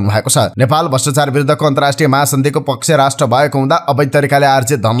ध्यानकर्षण गराउनु भएको छ। नेपाल भ्रष्टाचार विरुद्धको अन्तर्राष्ट्रिय महासन्धिको पक्ष राष्ट्र भएको हुँदा अवैध तरिकाले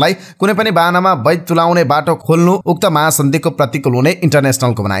आर्जित धनलाई कुनै पनि बहानामा वैध तुल्याउने बाटो खोल्नु उक्त महासन्धिको प्रतिकूल हुने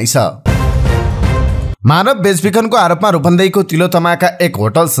इन्टरनेशनलको भनाइ छ। मानव बेचबिखनको आरोपमा रूपन्देहीको तिलोतमाका एक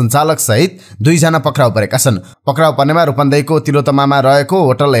होटल सञ्चालक सहित 2 जना पक्राउ परेका छन्। पक्राउ पर्नेमा रूपन्देहीको तिलोतमामा रहेको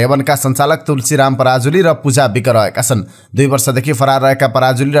होटल हेभनका सञ्चालक तुलसीराम पराजुली र पूजा विक रहेका छन्। 2 वर्षदेखि फरार रहेका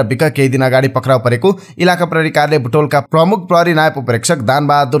पराजुली र विक केही दिन अगाडि पक्राउ परेको इलाका प्रहरी कार्यालय बुटोलका प्रमुख प्रहरी नायब उपरीक्षक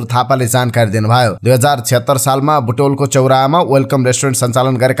दानबहादुर थापाले जानकारी दिनुभयो। 2076 सालमा बुटोलको चौराहामा वेलकम रेस्टुरेन्ट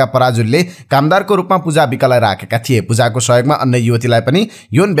सञ्चालन गरेका पराजुलीले कामदारको रूपमा पूजा विकलाई राखेका थिए। पूजाको सहयोगमा अन्य युवतीलाई पनि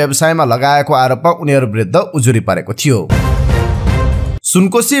यौन व्यवसायमा लगाएको आरोपमा उनीहरू विरुद्ध उजुरी परेको थियो।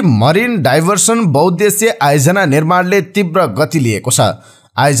 सुनकोशी मरिन डाइभर्सन बहुद्देश्य आयोजना निर्माणले तीव्र गति लिएको छ।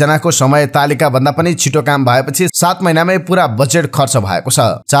 आयोजनाको समय तालिका भन्दा पनि छिटो काम भएपछि 7 महिनामै पूरा बजेट खर्च भएको छ।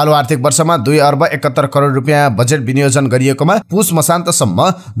 चालु आर्थिक वर्षमा 2 अर्ब 71 करोड रुपियाँ बजेट विनियोजन गरिएकोमा पुस मसान्तसम्म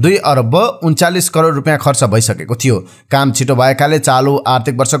 2 अर्ब 39 करोड रुपियाँ खर्च भइसकेको थियो। काम छिटो भएकाले चालु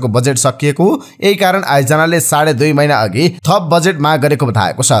आर्थिक वर्षको बजेट सकिएको हो। यही कारण आयोजनाले 2.5 महिना अघि थप बजेट माग गरेको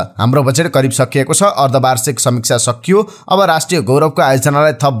बताएको छ। हाम्रो बजेट करिब सकिएको छ। अर्धवार्षिक समीक्षा सकियो। अब राष्ट्रिय गौरवको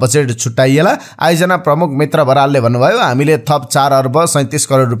आयोजनालाई थप बजेट छुट्याइएला। आयोजना प्रमुख मित्र बरालले भन्नुभयो, हामीले थप 4 अर्ब 37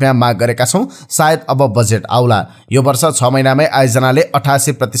 करोड रुपियाँ माग गरेका छौं। सायद अब बजेट आउला। यो वर्ष 6 महिनामै आयोजनाले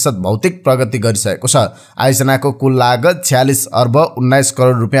 88% भौतिक प्रगति गरिसकेको छ। आयोजनाको कुल लागत 46 अर्ब 19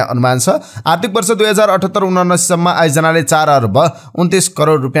 करोड रुपियाँ अनुमान छ। आर्थिक वर्ष 2078-79 सम्म आयोजनाले 4 अर्ब 29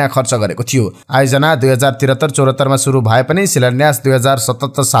 करोड रुपियाँ खर्च गरेको थियो। आयोजना 2073-74 मा सुरु भए पनि शिलान्यास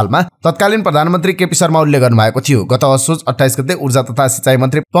 2077 सालमा तत्कालीन प्रधानमन्त्री केपी शर्मा ओलीले गर्नुभएको थियो। गत असोज 28 गते ऊर्जा तथा सिंचाई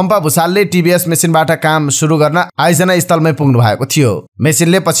मन्त्री पम्पा भुसालले टिभीएस मेसिनबाट काम सुरु गर्न आयोजना स्थलमै पुग्नु भएको थियो।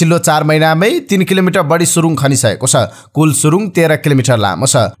 मेसिनले पछिल्लो 4 महिनामै 3 किलोमिटर बढी सुरुङ खनिसकेको छ। कुल सुरुङ 13 किलोमिटर लामो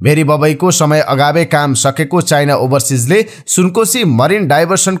छ। भेरी बबईको समय अगावै काम सकेको चाइना ओभरसिजले सुनकोशी मरिन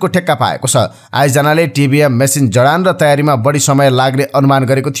डाइभर्सनको ठेक्का पाएको छ। आयोजनाले टिभीएम मेसिन जडान र तयारीमा बढी समय लाग्ने अनुमान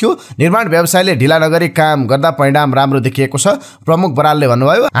गरेको थियो। निर्माण व्यवसायले ढिला नगरी काम गर्दा परिणाम राम्रो देखिएको छ। प्रमुख बरालले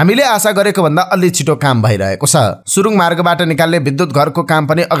भन्नुभयो, हामीले आशा गरेको भन्दा अलि छिटो काम भइरहेको छ। सुरुङ मार्गबाट निकाल्ने विद्युत घरको काम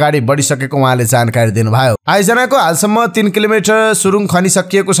पनि अगाडि बढिसकेको उहाँले जानकारी दिनुभयो। आयोजनाको हालसम्म 3 किलोमिटर सुरुङ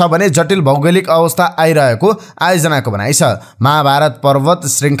खनिसकिएको छ भने जटिल भौगोलिक अवस्था आइरहेको आयोजनाको भनाइ छ। महाभारत पर्वत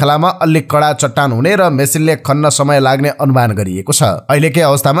श्रृङ्खलामा अलि कडा चट्टान हुने र मेसिनले खन्न समय लाग्ने अनुमान गरिएको छ। अहिलेकै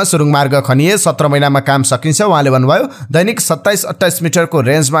अवस्थामा सुरुङ मार्ग खनिए 17 महिनामा काम सकिन्छ। उहाँले भन्नुभयो, दैनिक 27-28 मिटरको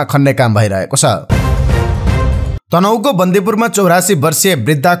रेन्जमा खन्ने काम भइरहेको छ। तनहुको बन्दीपुरमा 84 वर्षीय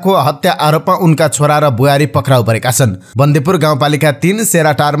वृद्धाको हत्या आरोपमा उनका छोरा र बुहारी पक्राउ परेका छन्। बन्दीपुर गाउँपालिका 3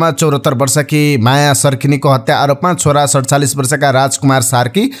 सेराटारमा 74 वर्षकी माया सर्किनीको हत्या आरोपमा छोरा 47 वर्षका राजकुमार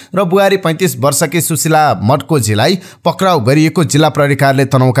सार्की र बुहारी 35 वर्षकी सुशीला मटकोजीलाई पक्राउ गरिएको जिल्ला प्रहरी कार्यालय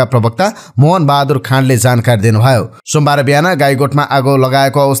तनहुका प्रवक्ता मोहन बहादुर खाँडले जानकारी दिनुभयो। सोमबार बिहान गाई गोठमा आगो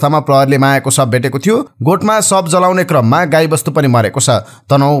लगाएको अवस्थामा प्रहरीले मायाको शव भेटेको थियो। गोठमा शव जलाउने क्रममा गाईबस्तु पनि मरेको छ।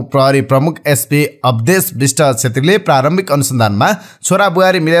 तनहु प्रहरी प्रमुख एसपी अवधेश विष्ट प्रारम्भिक अनुसन्धानमा छोरा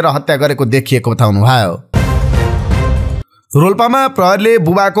बुहारी मिलेर हत्या गरेको देखिएको बताउनुभयो। रोल्पामा प्रहरीले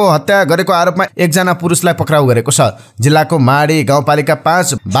बुबाको हत्या गरेको आरोपमा एकजना पुरुषलाई पक्राउ गरेको छ। जिल्लाको माडी गाउँपालिका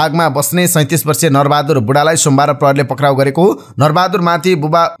 5 बागमा बस्ने 37 वर्षीय नरबहादुर बुढालाई सोमबार प्रहरीले पक्राउ गरेको हो। नरबहादुर माथि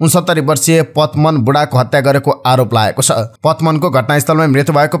बुबा 69 वर्षीय पतमन बुढाको हत्या गरेको आरोप लागेको छ। पतमनको घटनास्थलमै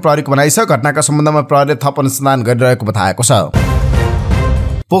मृत्यु भएको प्रहरीको भनाइ छ। घटनाका सम्बन्धमा प्रहरीले थप अनुसन्धान गरिरहेको बताएको छ।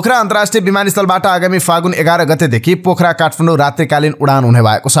 पोखरा अन्तर्राष्ट्रिय विमानस्थलबाट आगामी फागुन 11 गतेदेखि पोखरा काठमाडौँ रात्रिकालीन उडान हुने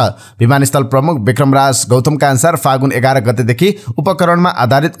भएको छ। विमानस्थल प्रमुख विक्रमराज गौतमका अनुसार फागुन 11 गतेदेखि उपकरणमा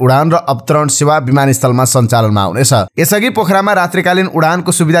आधारित उडान र अवतरण सेवा विमानस्थलमा सञ्चालनमा आउनेछ। यसअघि पोखरामा रात्रिकालीन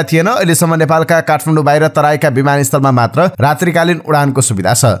उडानको सुविधा थिएन। अहिलेसम्म नेपालका काठमाडौँ बाहिर तराईका विमानस्थलमा मात्र रात्रिकालीन उडानको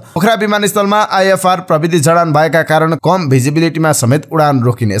सुविधा छ। पोखरा विमानस्थलमा आइएफआर प्रविधि जडान भएका कारण कम भिजिबिलिटीमा समेत उडान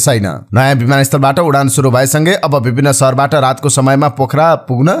रोकिने छैन। नयाँ विमानस्थलबाट उडान सुरु भएसँगै अब विभिन्न शहरबाट रातको समयमा पोखरा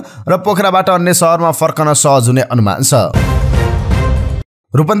र पोखराबाट अन्य शहरमा फर्कन सहज हुने अनुमान छ।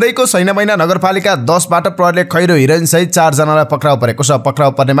 रूपन्देहीको सैनामैना नगरपालिका 10 बाट प्रहरीले खैरो हिरोइन सहित 4 जनालाई पक्राउ परेको छ।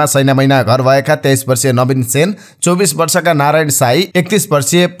 पक्राउ पर्नेमा सैनामैना घर भएका 23 वर्षीय नवीन सेन, 24 वर्षका नारायण साई, 31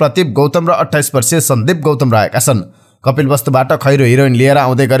 वर्षीय प्रतीप गौतम र 28 वर्षीय सन्दीप गौतम रहेका छन्। कपिलवस्तुबाट खैरो हिरोइन लिएर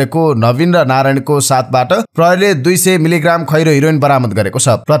आउँदै गरेको नवीन र नारायणको साथबाट प्रहरीले 200 मिलिग्राम खैरो हिरोइन बरामद गरेको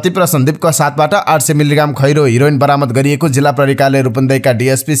छ। प्रतीप र सन्दीपको साथबाट 800 मिलिग्राम खैरो हिरोइन बरामद गरिएको जिल्ला प्रहरी कार्यालय रूपन्देहीका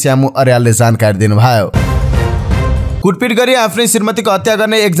डीएसपी श्यामु अर्यालले जानकारी दिनुभयो। कुटपिट गरी आफ्नै श्रीमतीको हत्या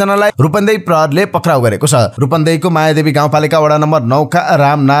गर्ने एकजनालाई रूपन्देही प्रहरीले पक्राउ गरेको छ। रूपन्देहीको मायादेवी गाउँपालिका वडा नम्बर 9 का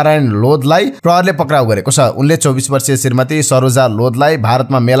राम नारायण लोधलाई प्रहरीले पक्राउ गरेको छ। उनले 24 वर्षीय श्रीमती सरोजा लोधलाई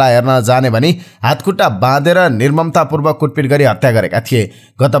भारतमा मेला हेर्न जाने भनी हातखुट्टा बाँधेर निर्ममतापूर्वक कुटपिट गरी हत्या गरेका थिए।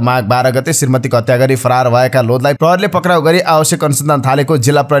 गत माघ 12 गते श्रीमतीको हत्या गरी फरार भएका लोधलाई प्रहरीले पक्राउ गरी आवश्यक अनुसन्धान थालेको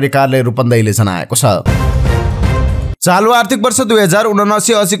जिल्ला प्रहरी कार्यालय रूपन्देहीले जनाएको छ। चालु आर्थिक वर्ष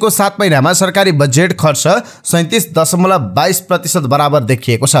 2079-80 को 7 महिनामा सरकारी बजेट खर्च 37.22% बराबर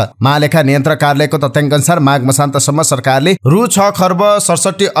देखिएको छ। महालेखा नियन्त्रक कार्यालयको तथ्याङ्क अनुसार माघ मसान्तसम्म सरकारले रु 6 खर्ब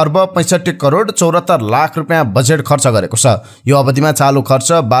 67 अर्ब 65 करोड 74 लाख रुपियाँ बजेट खर्च गरेको छ। यो अवधिमा चालु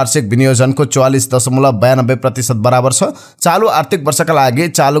खर्च वार्षिक विनियोजनको 44.92% बराबर छ। चालु आर्थिक वर्षका लागि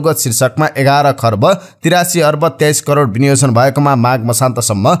चालुगत शीर्षकमा 11 खर्ब 83 अर्ब 23 करोड विनियोजन भएकोमा माघ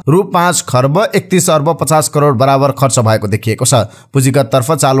मसान्तसम्म रु 5 खर्ब 31 अर्ब 50 करोड बराबर खर्च भएको देखिएको छ। पुँजीगत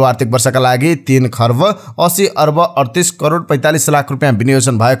तर्फ चालु आर्थिक वर्षका लागि 3 खर्ब 80 अर्ब 38 करोड 45 लाख रुपियाँ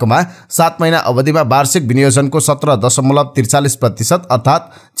विनियोजन भएकोमा 7 महिना अवधिमा वार्षिक विनियोजनको 17.43% अर्थात्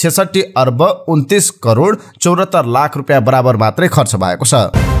 66 अर्ब 29 करोड 74 लाख रुपियाँ बराबर मात्रै खर्च भएको छ।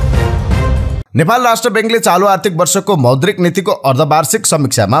 नेपाल राष्ट्र बैंकले चालू आर्थिक वर्षको मौद्रिक नीतिको अर्धवार्षिक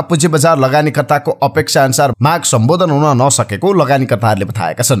समीक्षामा पुँजी बजार लगानीकर्ताको अपेक्षा अनुसार माग सम्बोधन हुन नसकेको लगानीकर्ताहरूले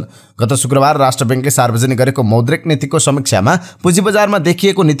बताएका छन्। गत शुक्रबार राष्ट्र बैंकले सार्वजनिक गरेको मौद्रिक नीतिको समीक्षामा पुँजी बजारमा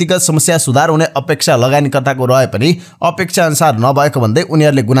देखिएको नीतिगत समस्या सुधार हुने अपेक्षा लगानीकर्ताको रहे पनि अपेक्षा अनुसार नभएको भन्दै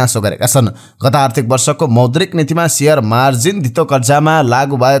उनीहरूले गुनासो गरेका छन्। गत आर्थिक वर्षको मौद्रिक नीतिमा शेयर मार्जिन धितो कर्जामा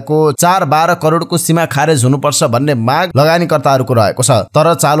लागू भएको 4-12 करोडको सीमा खारेज हुनुपर्छ भन्ने माग लगानीकर्ताहरूको रहेको छ।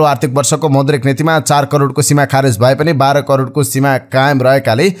 तर चालू आर्थिक वर्षको मौद्रिक नीतिमा 4 करोडको सीमा खारेज भए पनि 12 करोडको सीमा कायम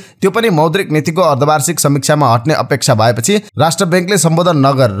रहेकाले त्यो पनि मौद्रिक नीतिको अर्धवार्षिक समीक्षामा हट्ने अपेक्षा भएपछि राष्ट्र बैंकले सम्बोधन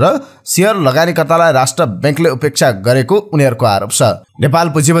नगरेर शेयर लगानीकर्तालाई राष्ट्र बैंकले उपेक्षा गरेको उनीहरूको आरोप छ। नेपाल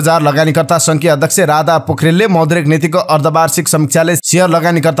पुँजी बजार लगानीकर्ता संघकी अध्यक्ष राधा पोखरेलले मौद्रिक नीतिको अर्धवार्षिक समीक्षाले शेयर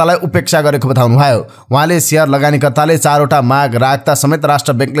लगानीकर्तालाई उपेक्षा गरेको बताउनुभयो। उहाँले शेयर लगानीकर्ताले 4वटा माग राख्दा समेत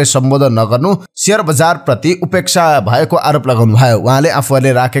राष्ट्र बैंकले सम्बोधन नगर्नु शेयर बजार प्रति उपेक्षा भएको आरोप लगाउनुभयो। उहाँले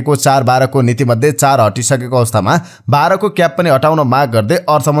आफूहरूले राखेको 4-12 को नीतिमध्ये 4 हटिसकेको अवस्थामा 12 को क्याप पनि हटाउन माग गर्दै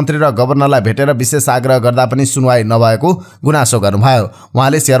अर्थमन्त्री र गभर्नरलाई भेटेर विशेष आग्रह गर्दा पनि सुनवाई नभएको गुनासो गर्नुभयो।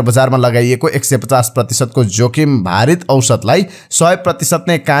 उहाँले शेयर बजारमा लगाइएको 150% को जोखिम भारित औसतलाई 100%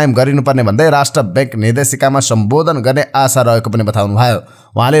 नै कायम गरिनुपर्ने भन्दै राष्ट्र बैंक निर्देशिकामा सम्बोधन गर्ने आशा रहेको पनि बताउनुभयो।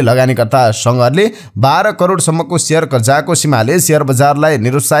 उहाँले लगानीकर्ता संघहरूले 12 करोडसम्मको शेयर कर्जाको सीमाले शेयर बजारलाई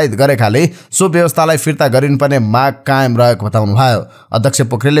निरुत्साहित गरेकाले सो व्यवस्थालाई फिर्ता गरिनुपर्ने माग कायम रहेको बताउनुभयो। अध्यक्ष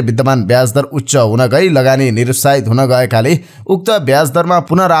पोखरेलले विद्यमान ब्याज दर उच्च हुन गई लगानी निरुत्साहित हुन गएकाले उक्त ब्याज दरमा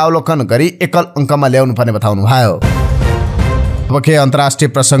पुनरावलोकन गरी एकल अङ्कमा ल्याउनु पर्ने बताउनुभयो। अब के अन्तर्राष्ट्रिय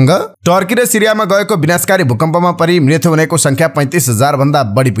प्रसङ्ग। टर्की र सिरियामा गएको विनाशकारी भूकम्पमा परि मृत्यु हुनेको संख्या 35,000 भन्दा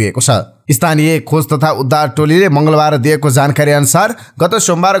बढी पुगेको छ। स्थानीय खोज तथा उद्धार टोलीले मंगलबार दिएको जानकारी अनुसार गत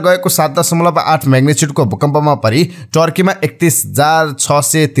सोमबार गएको 7.8 म्याग्निट्युडको भूकम्पमा परि टर्कीमा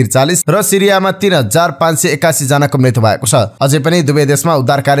 31,643 र सिरियामा 3,581 जनाको मृत्यु भएको छ। अझै पनि दुवै देशमा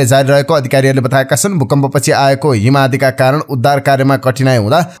उद्धार कार्य जारी रहेको अधिकारीहरूले बताएका छन्। भूकम्पपछि आएको हिमआँधीका कारण उद्धार कार्यमा कठिनाई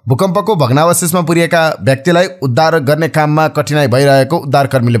हुँदा भूकम्पको भग्नावशेषमा पुरिएका व्यक्तिलाई उद्धार गर्ने काममा कठिनाई भइरहेको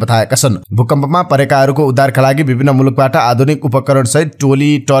उद्धारकर्मीले बताएका छन्। भूकम्पमा परेकाहरूको उद्धारका लागि विभिन्न मुलुकबाट आधुनिक उपकरण सहित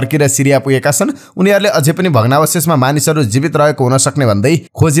टोली टर्की र सिरिया पुगेका छन्। उनीहरूले अझै पनि भग्नावशेषमा मानिसहरू जीवित रहेको हुन सक्ने भन्दै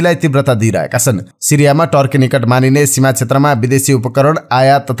खोजीलाई तीव्रता दिइरहेका छन्। सिरियामा टर्की निकट मानिने सीमा क्षेत्रमा विदेशी उपकरण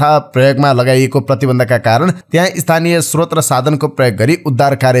आयात तथा प्रयोगमा लगाइएको प्रतिबन्धका कारण त्यहाँ स्थानीय स्रोत र साधनको प्रयोग गरी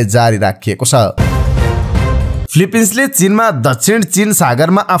उद्धार कार्य जारी राखिएको छ। फिलिपिन्सले चीनमा दक्षिण चीन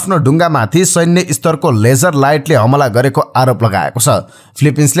सागरमा आफ्नो डुङ्गामाथि सैन्य स्तरको लेजर लाइटले हमला गरेको आरोप लगाएको छ।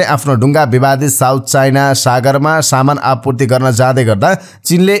 फिलिपिन्सले आफ्नो डुङ्गा विवादित साउथ चाइना सागरमा सामान आपूर्ति गर्न जाँदै गर्दा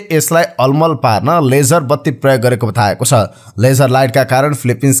चीनले यसलाई अलमल पार्न लेजर बत्ती प्रयोग गरेको बताएको छ। लेजर लाइटका कारण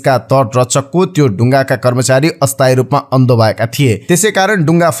फिलिपिन्सका तटरक्षकको त्यो डुङ्गाका कर्मचारी अस्थायी रूपमा अन्धो भएका थिए। त्यसै कारण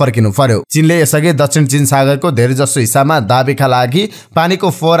डुङ्गा फर्किनु पर्यो। चीनले यसअघि दक्षिण चीन सागरको धेरैजसो हिस्सामा दाबीका लागि पानीको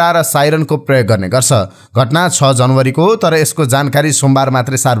फोहरा र साइरनको प्रयोग गर्ने गर्छ। घटना 6 जनवरीको हो, तर यसको जानकारी सोमबार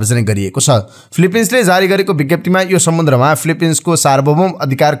मात्रै सार्वजनिक गरिएको छ। फिलिपिन्सले जारी गरेको विज्ञप्तिमा यो समुद्रमा फिलिपिन्सको सार्वभौम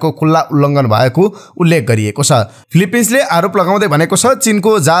अधिकारको खुल्ला उल्लङ्घन भएको उल्लेख गरिएको छ। फिलिपिन्सले आरोप लगाउँदै भनेको छ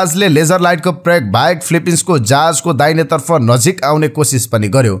चीनको जहाजले लेजर लाइटको प्रयोग बाहेक फिलिपिन्सको जहाजको दाहिनेतर्फ नजिक आउने कोसिस पनि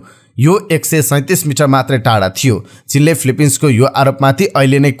गर्यो। यो 137 मिटर मात्रै टाढा थियो। चीनले फिलिपिन्सको यो आरोपमाथि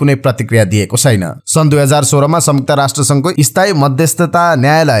अहिले नै कुनै प्रतिक्रिया दिएको छैन। सन् 2016 मा संयुक्त राष्ट्रसङ्घको स्थायी मध्यस्थता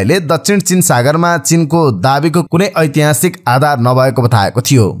न्यायालयले दक्षिण चीन सागरमा चीनको दाबीको कुनै ऐतिहासिक आधार नभएको बताएको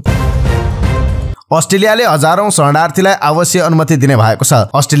थियो। अस्ट्रेलियाले हजारौं शरणार्थीलाई आवासीय अनुमति दिने भएको छ।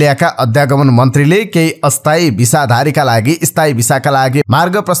 अस्ट्रेलियाका अध्यागमन मन्त्रीले केही अस्थायी भिसाधारीका लागि स्थायी भिसाका लागि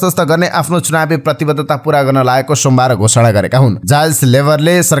मार्ग प्रशस्त गर्ने आफ्नो चुनावी प्रतिबद्धता पूरा गर्न लागेको सोमबार घोषणा गरेका हुन्। जाइल्स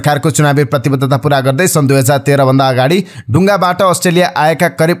लेभरले सरकारको चुनावी प्रतिबद्धता पूरा गर्दै सन् 2013 भन्दा अगाडि डुङ्गाबाट अस्ट्रेलिया आएका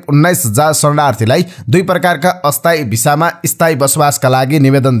करिब 19,000 शरणार्थीलाई 2 प्रकारका अस्थायी भिसामा स्थायी बसोबासका लागि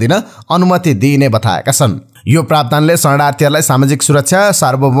निवेदन दिन अनुमति दिइने बताएका छन्। यो प्रावधानले शरणार्थीहरूलाई सामाजिक सुरक्षा,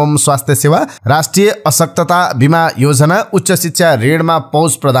 सार्वभौम स्वास्थ्य सेवा, राष्ट्रिय अशक्तता बीमा योजना, उच्च शिक्षा ऋणमा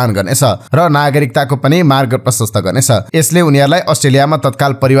पहुँच प्रदान गर्नेछ र नागरिकताको पनि मार्ग प्रशस्त गर्नेछ। यसले उनीहरूलाई अस्ट्रेलियामा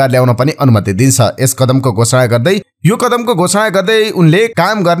तत्काल परिवार ल्याउन पनि अनुमति दिन्छ। यो कदमको घोषणा गर्दै उनले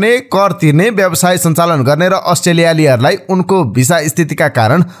काम गर्ने, कर तिर्ने, व्यवसाय सञ्चालन गर्ने र अस्ट्रेलियालीहरूलाई उनको भिसा स्थितिका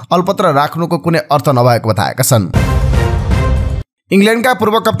कारण अल्पत्र राख्नुको कुनै अर्थ नभएको बताएका छन्। इंग्ल्यान्डका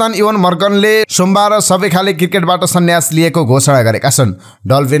पूर्व कप्तान इवन मर्गनले सोमबार सबै खाले क्रिकेटबाट सन्यास लिएको घोषणा गरेका छन्।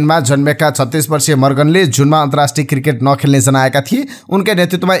 डल्फिनमा जन्मेका 36 वर्षीय मर्गनले जुनमा अन्तर्राष्ट्रिय क्रिकेट नखेल्ने जनाएका थिए। उनकै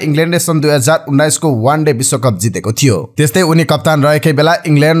नेतृत्वमा इंग्ल्यान्डले सन् 2019 को वानडे विश्वकप जितेको थियो। त्यस्तै उनी कप्तान रहेकै बेला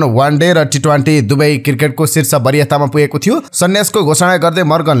इंग्ल्यान्ड वानडे र टी20 दुवै क्रिकेटको शीर्ष वरियतामा पुगेको थियो। सन्यासको घोषणा गर्दै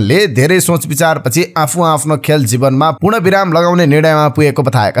मर्गनले धेरै सोच विचारपछि आफू आफ्नो खेल जीवनमा पूर्ण विराम लगाउने निर्णयमा पुगेको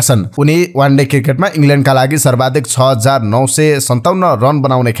बताएका छन्। उनी वानडे क्रिकेटमा इंग्ल्यान्डका लागि सर्वाधिक 6,997 57 रन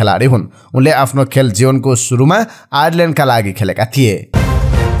बनाउने खेलाडी हुन्। उनले आफ्नो खेल जीवनको सुरुमा आयरल्यान्डका लागि खेलेका थिए।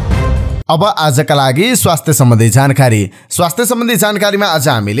 अब आजका लागि स्वास्थ्य सम्बन्धी जानकारी। स्वास्थ्य सम्बन्धी जानकारीमा आज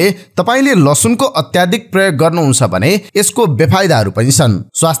हामीले तपाईले लसुनको अत्याधिक प्रयोग गर्नुहुन्छ भने यसको बेफाइदाहरू पनि छन्।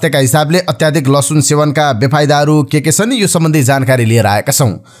 स्वास्थ्यका हिसाबले अत्याधिक लसुन सेवनका बेफाइदाहरू के छन् यो सम्बन्धी जानकारी लिएर आएका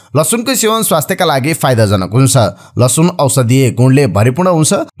छौं। लसुनको सेवन स्वास्थ्यका लागि फाइदाजनक हुन्छ। लसुन औषधीय गुणले भरिपूर्ण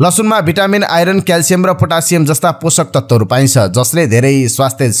हुन्छ। लसुनमा भिटामिन, आइरन, क्याल्सियम र पोटासियम जस्ता पोषक तत्वहरू पाइन्छ जसले धेरै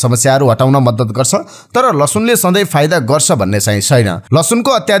स्वास्थ्य समस्याहरू हटाउन मद्दत गर्छ। तर लसुनले सधैँ फाइदा गर्छ भन्ने चाहिँ छैन।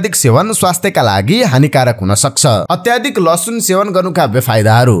 लसुनको अत्याधिक सेवन स्वास्थ्यका लागि हानिकारक हुन सक्छ। अत्याधिक लसुन सेवन गर्नुका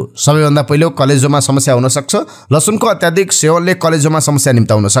बेफाइदाहरू। सबैभन्दा पहिलो कलेजोमा समस्या हुन सक्छ। लसुनको अत्याधिक सेवनले कलेजोमा समस्या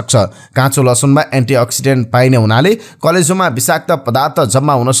निम्त्याउन सक्छ। काँचो लसुनमा एन्टिअक्सिडेन्ट पाइने हुनाले कलेजोमा विषाक्त पदार्थ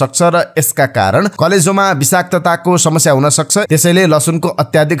जम्मा हुन सक्छ र यसका कारण कलेजोमा विषाक्तताको समस्या हुन सक्छ। त्यसैले लसुनको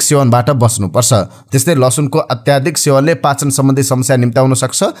अत्याधिक सेवनबाट बस्नुपर्छ। त्यस्तै लसुनको अत्याधिक सेवनले पाचन सम्बन्धी समस्या निम्त्याउन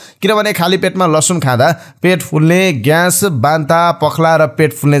सक्छ किनभने खाली पेटमा लसुन खाँदा पेट फुल्ने, ग्यास, बान्ता, पखला र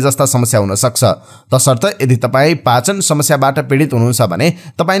पेट फुल्ने जस्ता समस्या हुन सक्छ। तसर्थ यदि तपाई पाचन समस्याबाट पीडित हुनुहुन्छ भने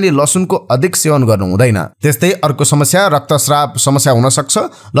तपाईले लसुनको अधिक सेवन गर्नु हुँदैन। त्यस्तै अर्को समस्या रक्तस्राव समस्या हुन सक्छ।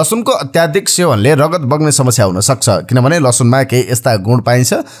 लसुनको अत्याधिक सेवनले रगत बग्ने समस्या हुन सक्छ किनभने लसुनमा केही यस्ता गुण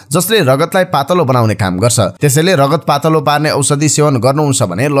पाइन्छ जसले रगतलाई पातलो बनाउने काम गर्छ। त्यसैले रगत पातलो पार्ने औषधि सेवन गर्नुहुन्छ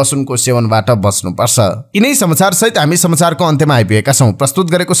भने लसुनको सेवनबाट बच्नुपर्छ। यिनै समाचार सहित हामी समाचारको अन्त्यमा आइपुगेका छौं।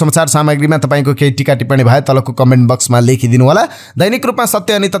 प्रस्तुत गरेको समाचार सामग्रीमा तपाईको केही टिका टिप्पणी भए तलको कमेन्ट बक्समा लेखिदिनु होला। दैनिक रूपमा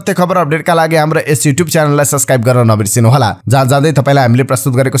सत्य अनि तथ्य खबर अपडेटका लागि हाम्रो यस युट्युब च्यानललाई सब्स्क्राइब गर्न नबिर्सिनु होला। जाँदै तपाईलाई हामीले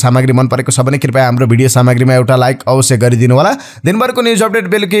प्रस्तुत गरेको सामग्री मन परेको छ भने कृपया हाम्रो भिडियो सामग्रीमा एउटा लाइक अवश्य गरिदिनु होला। दिनभरको न्यूज अपडेट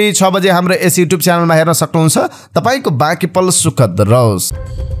बेलुकी 6 बजे हाम्रो यस युट्युब च्यानलमा हेर्न सक्नुहुन्छ। तपाईको बाँकी पल सुखद रहोस्।